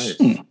 nice.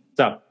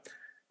 So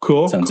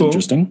cool. Sounds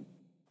interesting.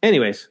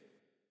 Anyways,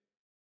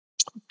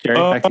 Jerry,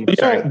 back to you.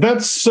 Sorry.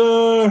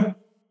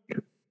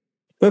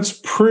 That's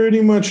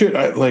pretty much it.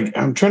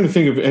 I'm trying to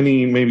think of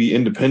any maybe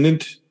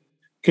independent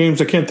games.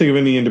 I can't think of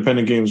any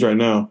independent games right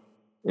now.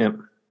 Yep.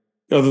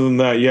 Other than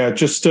that,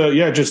 just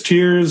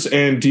Tears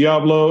and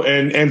Diablo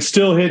and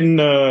still hitting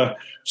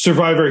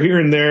Survivor here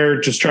and there,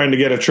 just trying to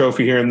get a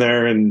trophy here and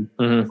there and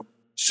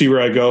see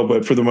where I go.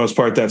 But for the most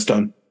part, that's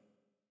done.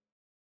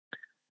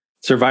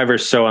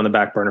 Survivor's so on the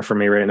back burner for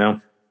me right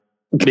now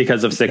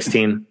because of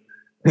 16.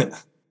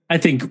 I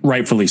think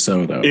rightfully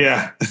so, though.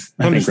 Yeah.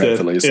 I think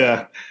rightfully so.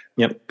 Yeah.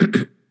 Yep.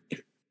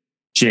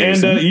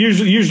 Jason. And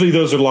usually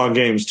those are long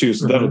games too,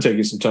 so that'll take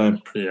you some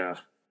time. Yeah.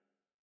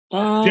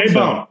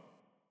 J-Bone.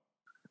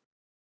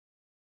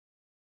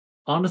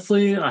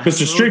 Honestly,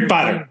 Mr. Street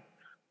Fighter.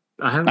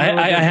 I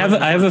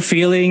have a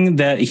feeling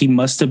that he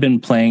must have been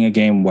playing a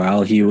game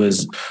while he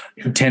was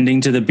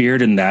tending to the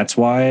beard, and that's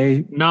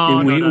why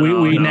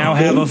we now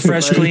have a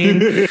fresh clean.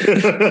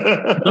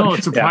 No,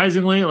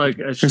 surprisingly,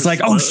 it's like,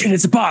 oh shit,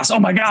 it's a boss. Oh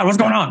my god, what's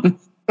going on?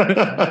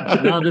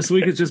 No, this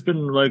week it's just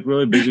been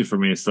really busy for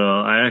me, so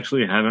I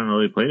actually haven't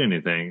really played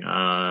anything.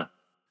 I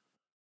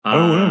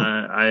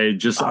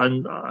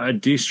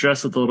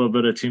de-stress with a little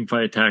bit of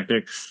Teamfight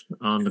Tactics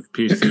on the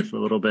PC for a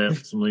little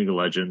bit, some League of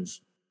Legends.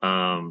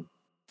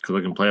 Because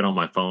I can play it on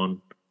my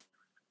phone.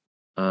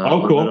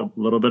 Cool. A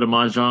little bit of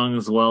Mahjong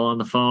as well on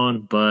the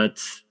phone.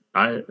 But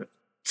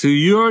to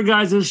your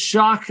guys'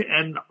 shock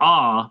and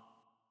awe,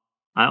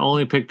 I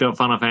only picked up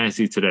Final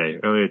Fantasy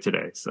earlier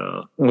today.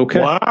 So okay.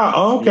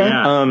 Wow. Okay.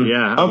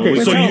 Yeah.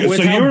 Okay. So you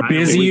were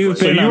busy. You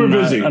were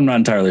busy. I'm not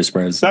entirely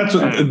surprised.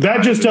 That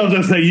just tells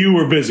us that you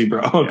were busy,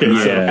 bro. Okay.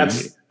 Yeah.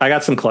 So I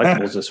got some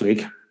collectibles this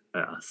week.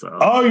 Yeah. So.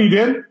 Oh, you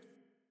did?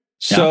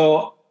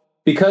 So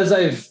because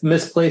I've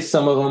misplaced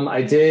some of them,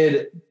 I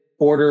did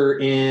order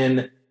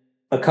in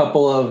a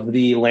couple of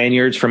the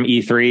lanyards from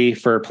E3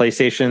 for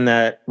PlayStation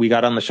that we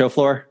got on the show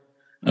floor.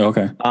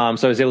 Okay. So I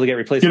was able to get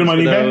replacements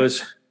for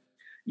those.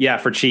 Yeah,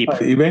 for cheap.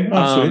 eBay.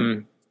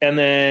 Sweet. And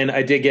then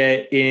I did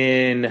get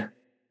in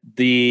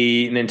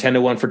the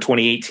Nintendo one for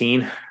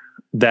 2018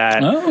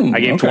 that I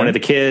gave to one of the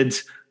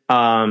kids.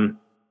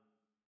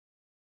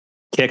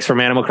 Kicks from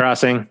Animal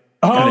Crossing.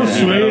 Oh,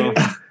 sweet.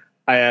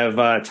 I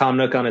have Tom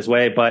Nook on his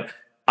way, but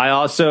I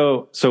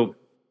also, so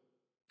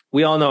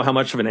we all know how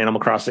much of an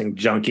Animal Crossing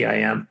junkie I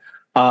am.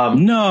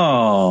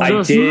 No,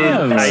 I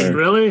did.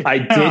 Really? I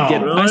did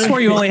get. I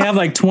swear you only have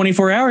like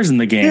 24 hours in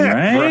the game,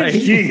 right?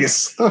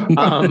 Jeez.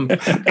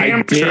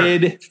 I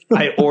did.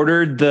 I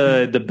ordered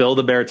the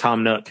Build-A-Bear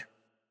Tom Nook.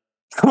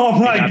 Oh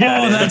my God.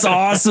 Oh, that's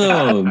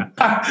awesome.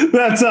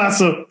 That's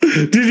awesome.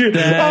 Did you?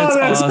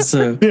 That's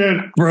awesome.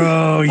 Dude.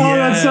 Bro,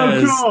 yes. Oh,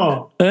 that's so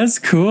cool. That's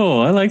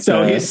cool. I like that.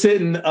 So he's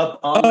sitting up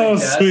on my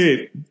desk,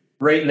 sweet.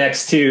 right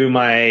next to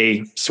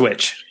my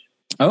Switch.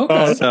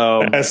 Okay.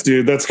 So yes,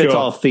 dude, that's cool. It's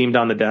all themed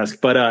on the desk.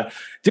 But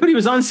dude, he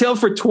was on sale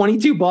for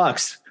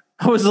 $22.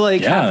 I was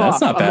like, yeah,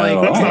 that's not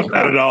bad. That's not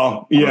bad at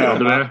all. Yeah.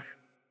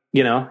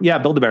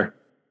 Build-A-Bear.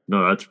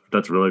 No,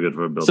 that's really good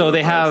for a build. So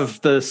they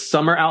have the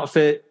summer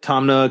outfit,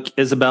 Tom Nook,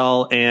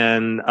 Isabel,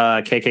 and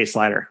KK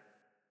Slider.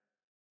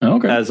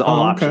 Okay. As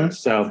all options.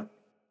 So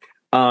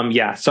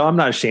so I'm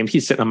not ashamed.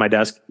 He's sitting on my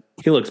desk.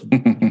 He looks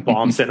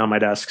bomb sitting on my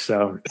desk.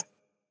 So,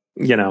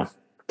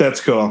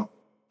 That's cool.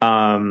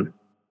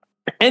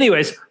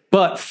 Anyways,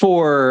 but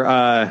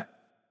for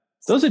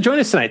those that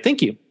joined us tonight,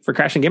 thank you for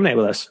crashing game night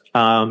with us.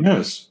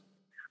 Yes.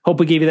 Hope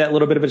we gave you that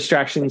little bit of a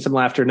distraction, some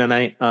laughter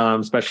tonight,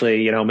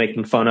 especially,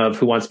 making fun of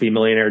Who Wants to Be a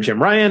Millionaire,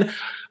 Jim Ryan.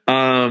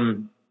 But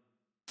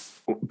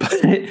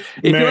if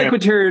you like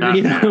what you're,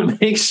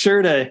 make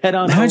sure to head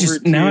on over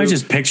Now I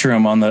just picture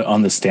him on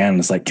the stand.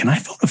 It's like, can I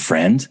phone a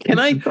friend? Can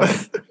I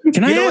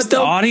ask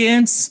the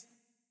audience?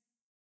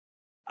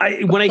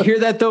 When I hear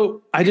that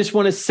though, I just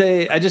want to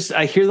say, I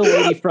hear the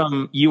lady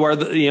from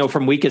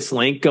from Weakest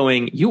Link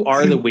going, "You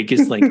are the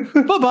weakest link."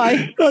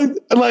 Bye-bye.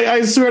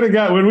 I swear to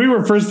God, when we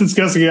were first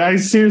discussing it, I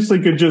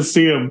seriously could just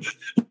see him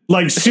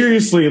turn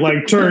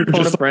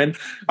just a friend.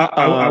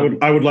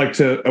 I would like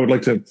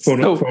to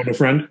phone a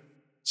friend.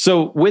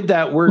 So with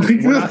that, we're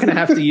not going to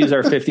have to use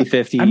our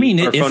 50-50. I mean,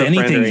 if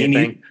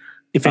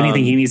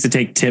anything, he needs to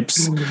take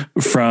tips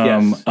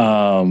from,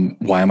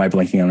 why am I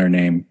blanking on her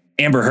name?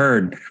 Amber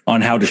Heard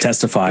on how to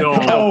testify.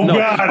 God. On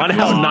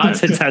how not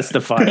to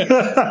testify.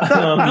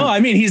 No, I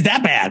mean, he's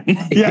that bad.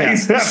 Yeah,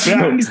 he's that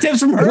bad. He's tips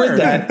from her. With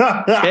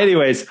that.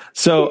 Anyways,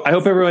 so I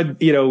hope everyone,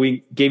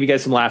 we gave you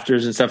guys some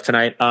laughters and stuff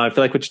tonight. If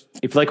you like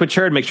what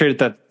you heard, make sure to hit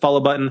that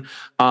follow button.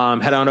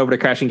 Head on over to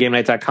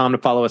crashinggamenight.com to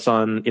follow us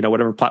on,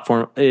 whatever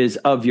platform is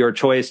of your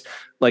choice.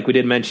 Like we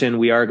did mention,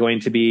 we are going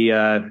to be,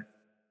 end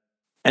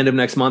of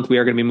next month, we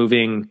are going to be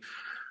moving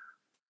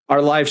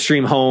our live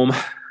stream home,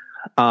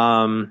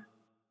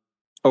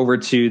 over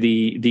to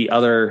the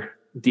other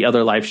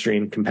live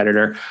stream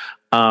competitor,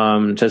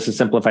 just to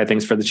simplify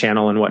things for the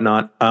channel and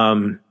whatnot.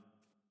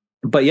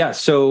 But yeah,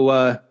 so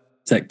is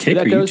that Kick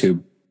or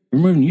YouTube? We're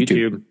moving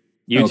YouTube.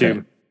 YouTube. Okay.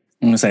 I'm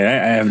gonna say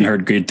I haven't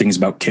heard good things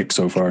about Kick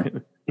so far.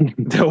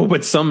 No,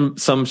 but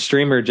some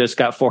streamer just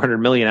got 400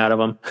 million out of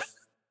them.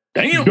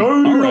 Damn.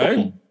 All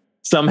right.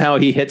 Somehow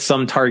he hit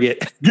some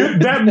target. Get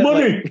that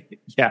money.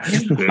 Yeah.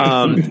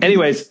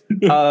 Anyway,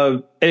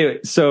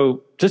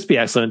 so just be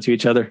excellent to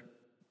each other.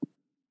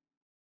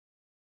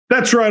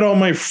 That's right, all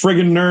my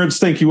friggin' nerds.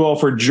 Thank you all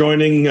for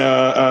joining.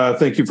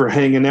 Thank you for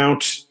hanging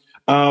out.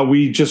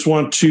 We just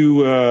want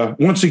to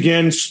once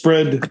again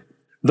spread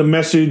the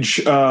message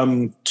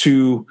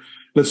to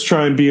let's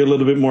try and be a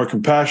little bit more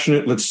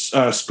compassionate. Let's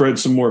spread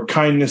some more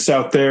kindness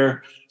out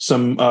there,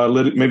 some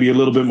maybe a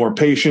little bit more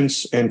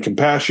patience and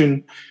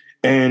compassion.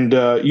 And,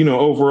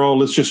 overall,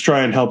 let's just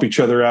try and help each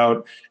other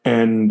out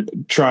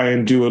and try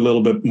and do a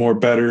little bit more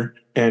better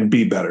and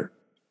be better.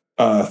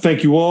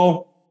 Thank you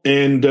all.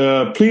 And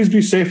please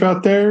be safe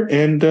out there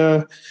and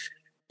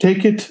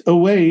take it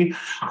away,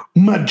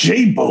 my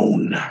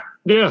J-Bone.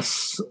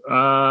 Yes.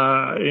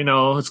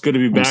 It's good to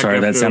be back. I'm sorry,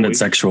 that sounded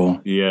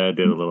sexual. Yeah, it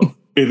did a little.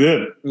 It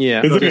did.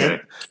 Yeah. It's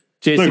okay.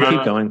 Jason,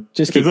 keep going.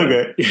 Just keep going.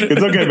 Okay.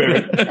 It's okay,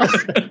 baby.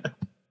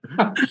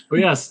 But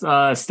yes,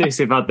 stay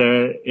safe out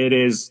there. It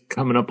is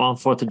coming up on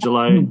 4th of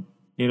July.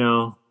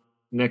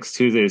 Next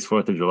Tuesday is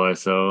 4th of July.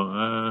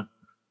 So,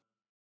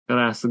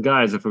 gotta ask the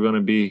guys if we're going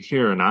to be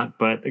here or not.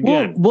 But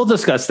again, we'll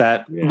discuss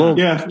that.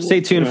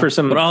 Stay tuned for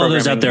some. But all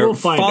those out there,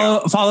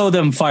 follow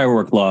them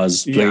firework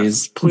laws, please.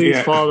 Yes,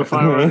 please follow the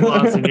firework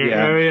laws in your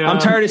area. I'm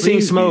tired of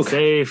seeing smoke.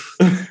 Be safe.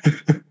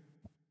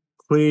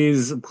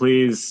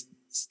 Please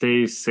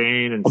stay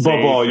sane and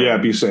above all,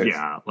 be safe.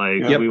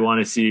 Yeah, we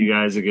want to see you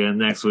guys again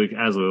next week,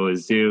 as we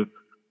always do.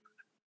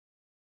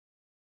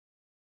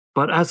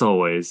 But as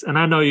always, and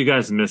I know you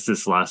guys missed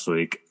this last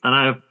week, and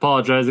I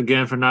apologize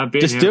again for not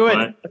being here. Just do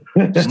it.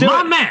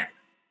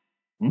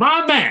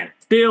 My man,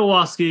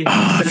 Theowoski.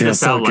 Oh, it feels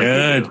so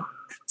good.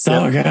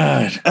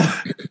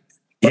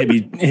 Good.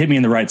 Hit me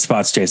in the right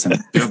spots, Jason.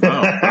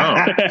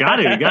 Got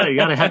it. You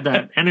got to have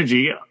that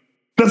energy.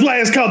 That's why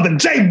it's called the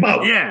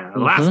J-Boat. Yeah,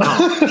 last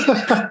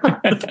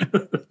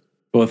call.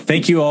 Well,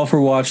 thank you all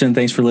for watching.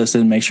 Thanks for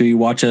listening. Make sure you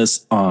watch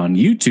us on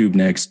YouTube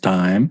next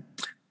time.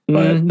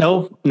 But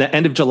no,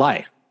 end of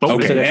July.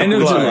 Okay, end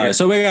of July.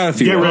 So we got a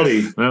few. Get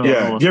ready.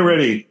 Get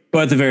ready.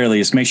 But at the very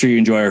least, make sure you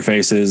enjoy our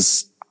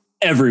faces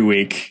every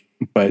week.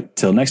 But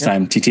till next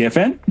time,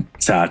 TTFN,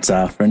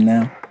 ta-ta for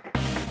now.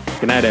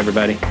 Good night,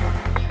 everybody.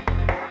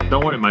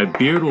 Don't worry, my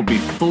beard will be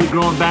fully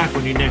grown back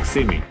when you next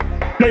see me.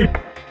 Hey.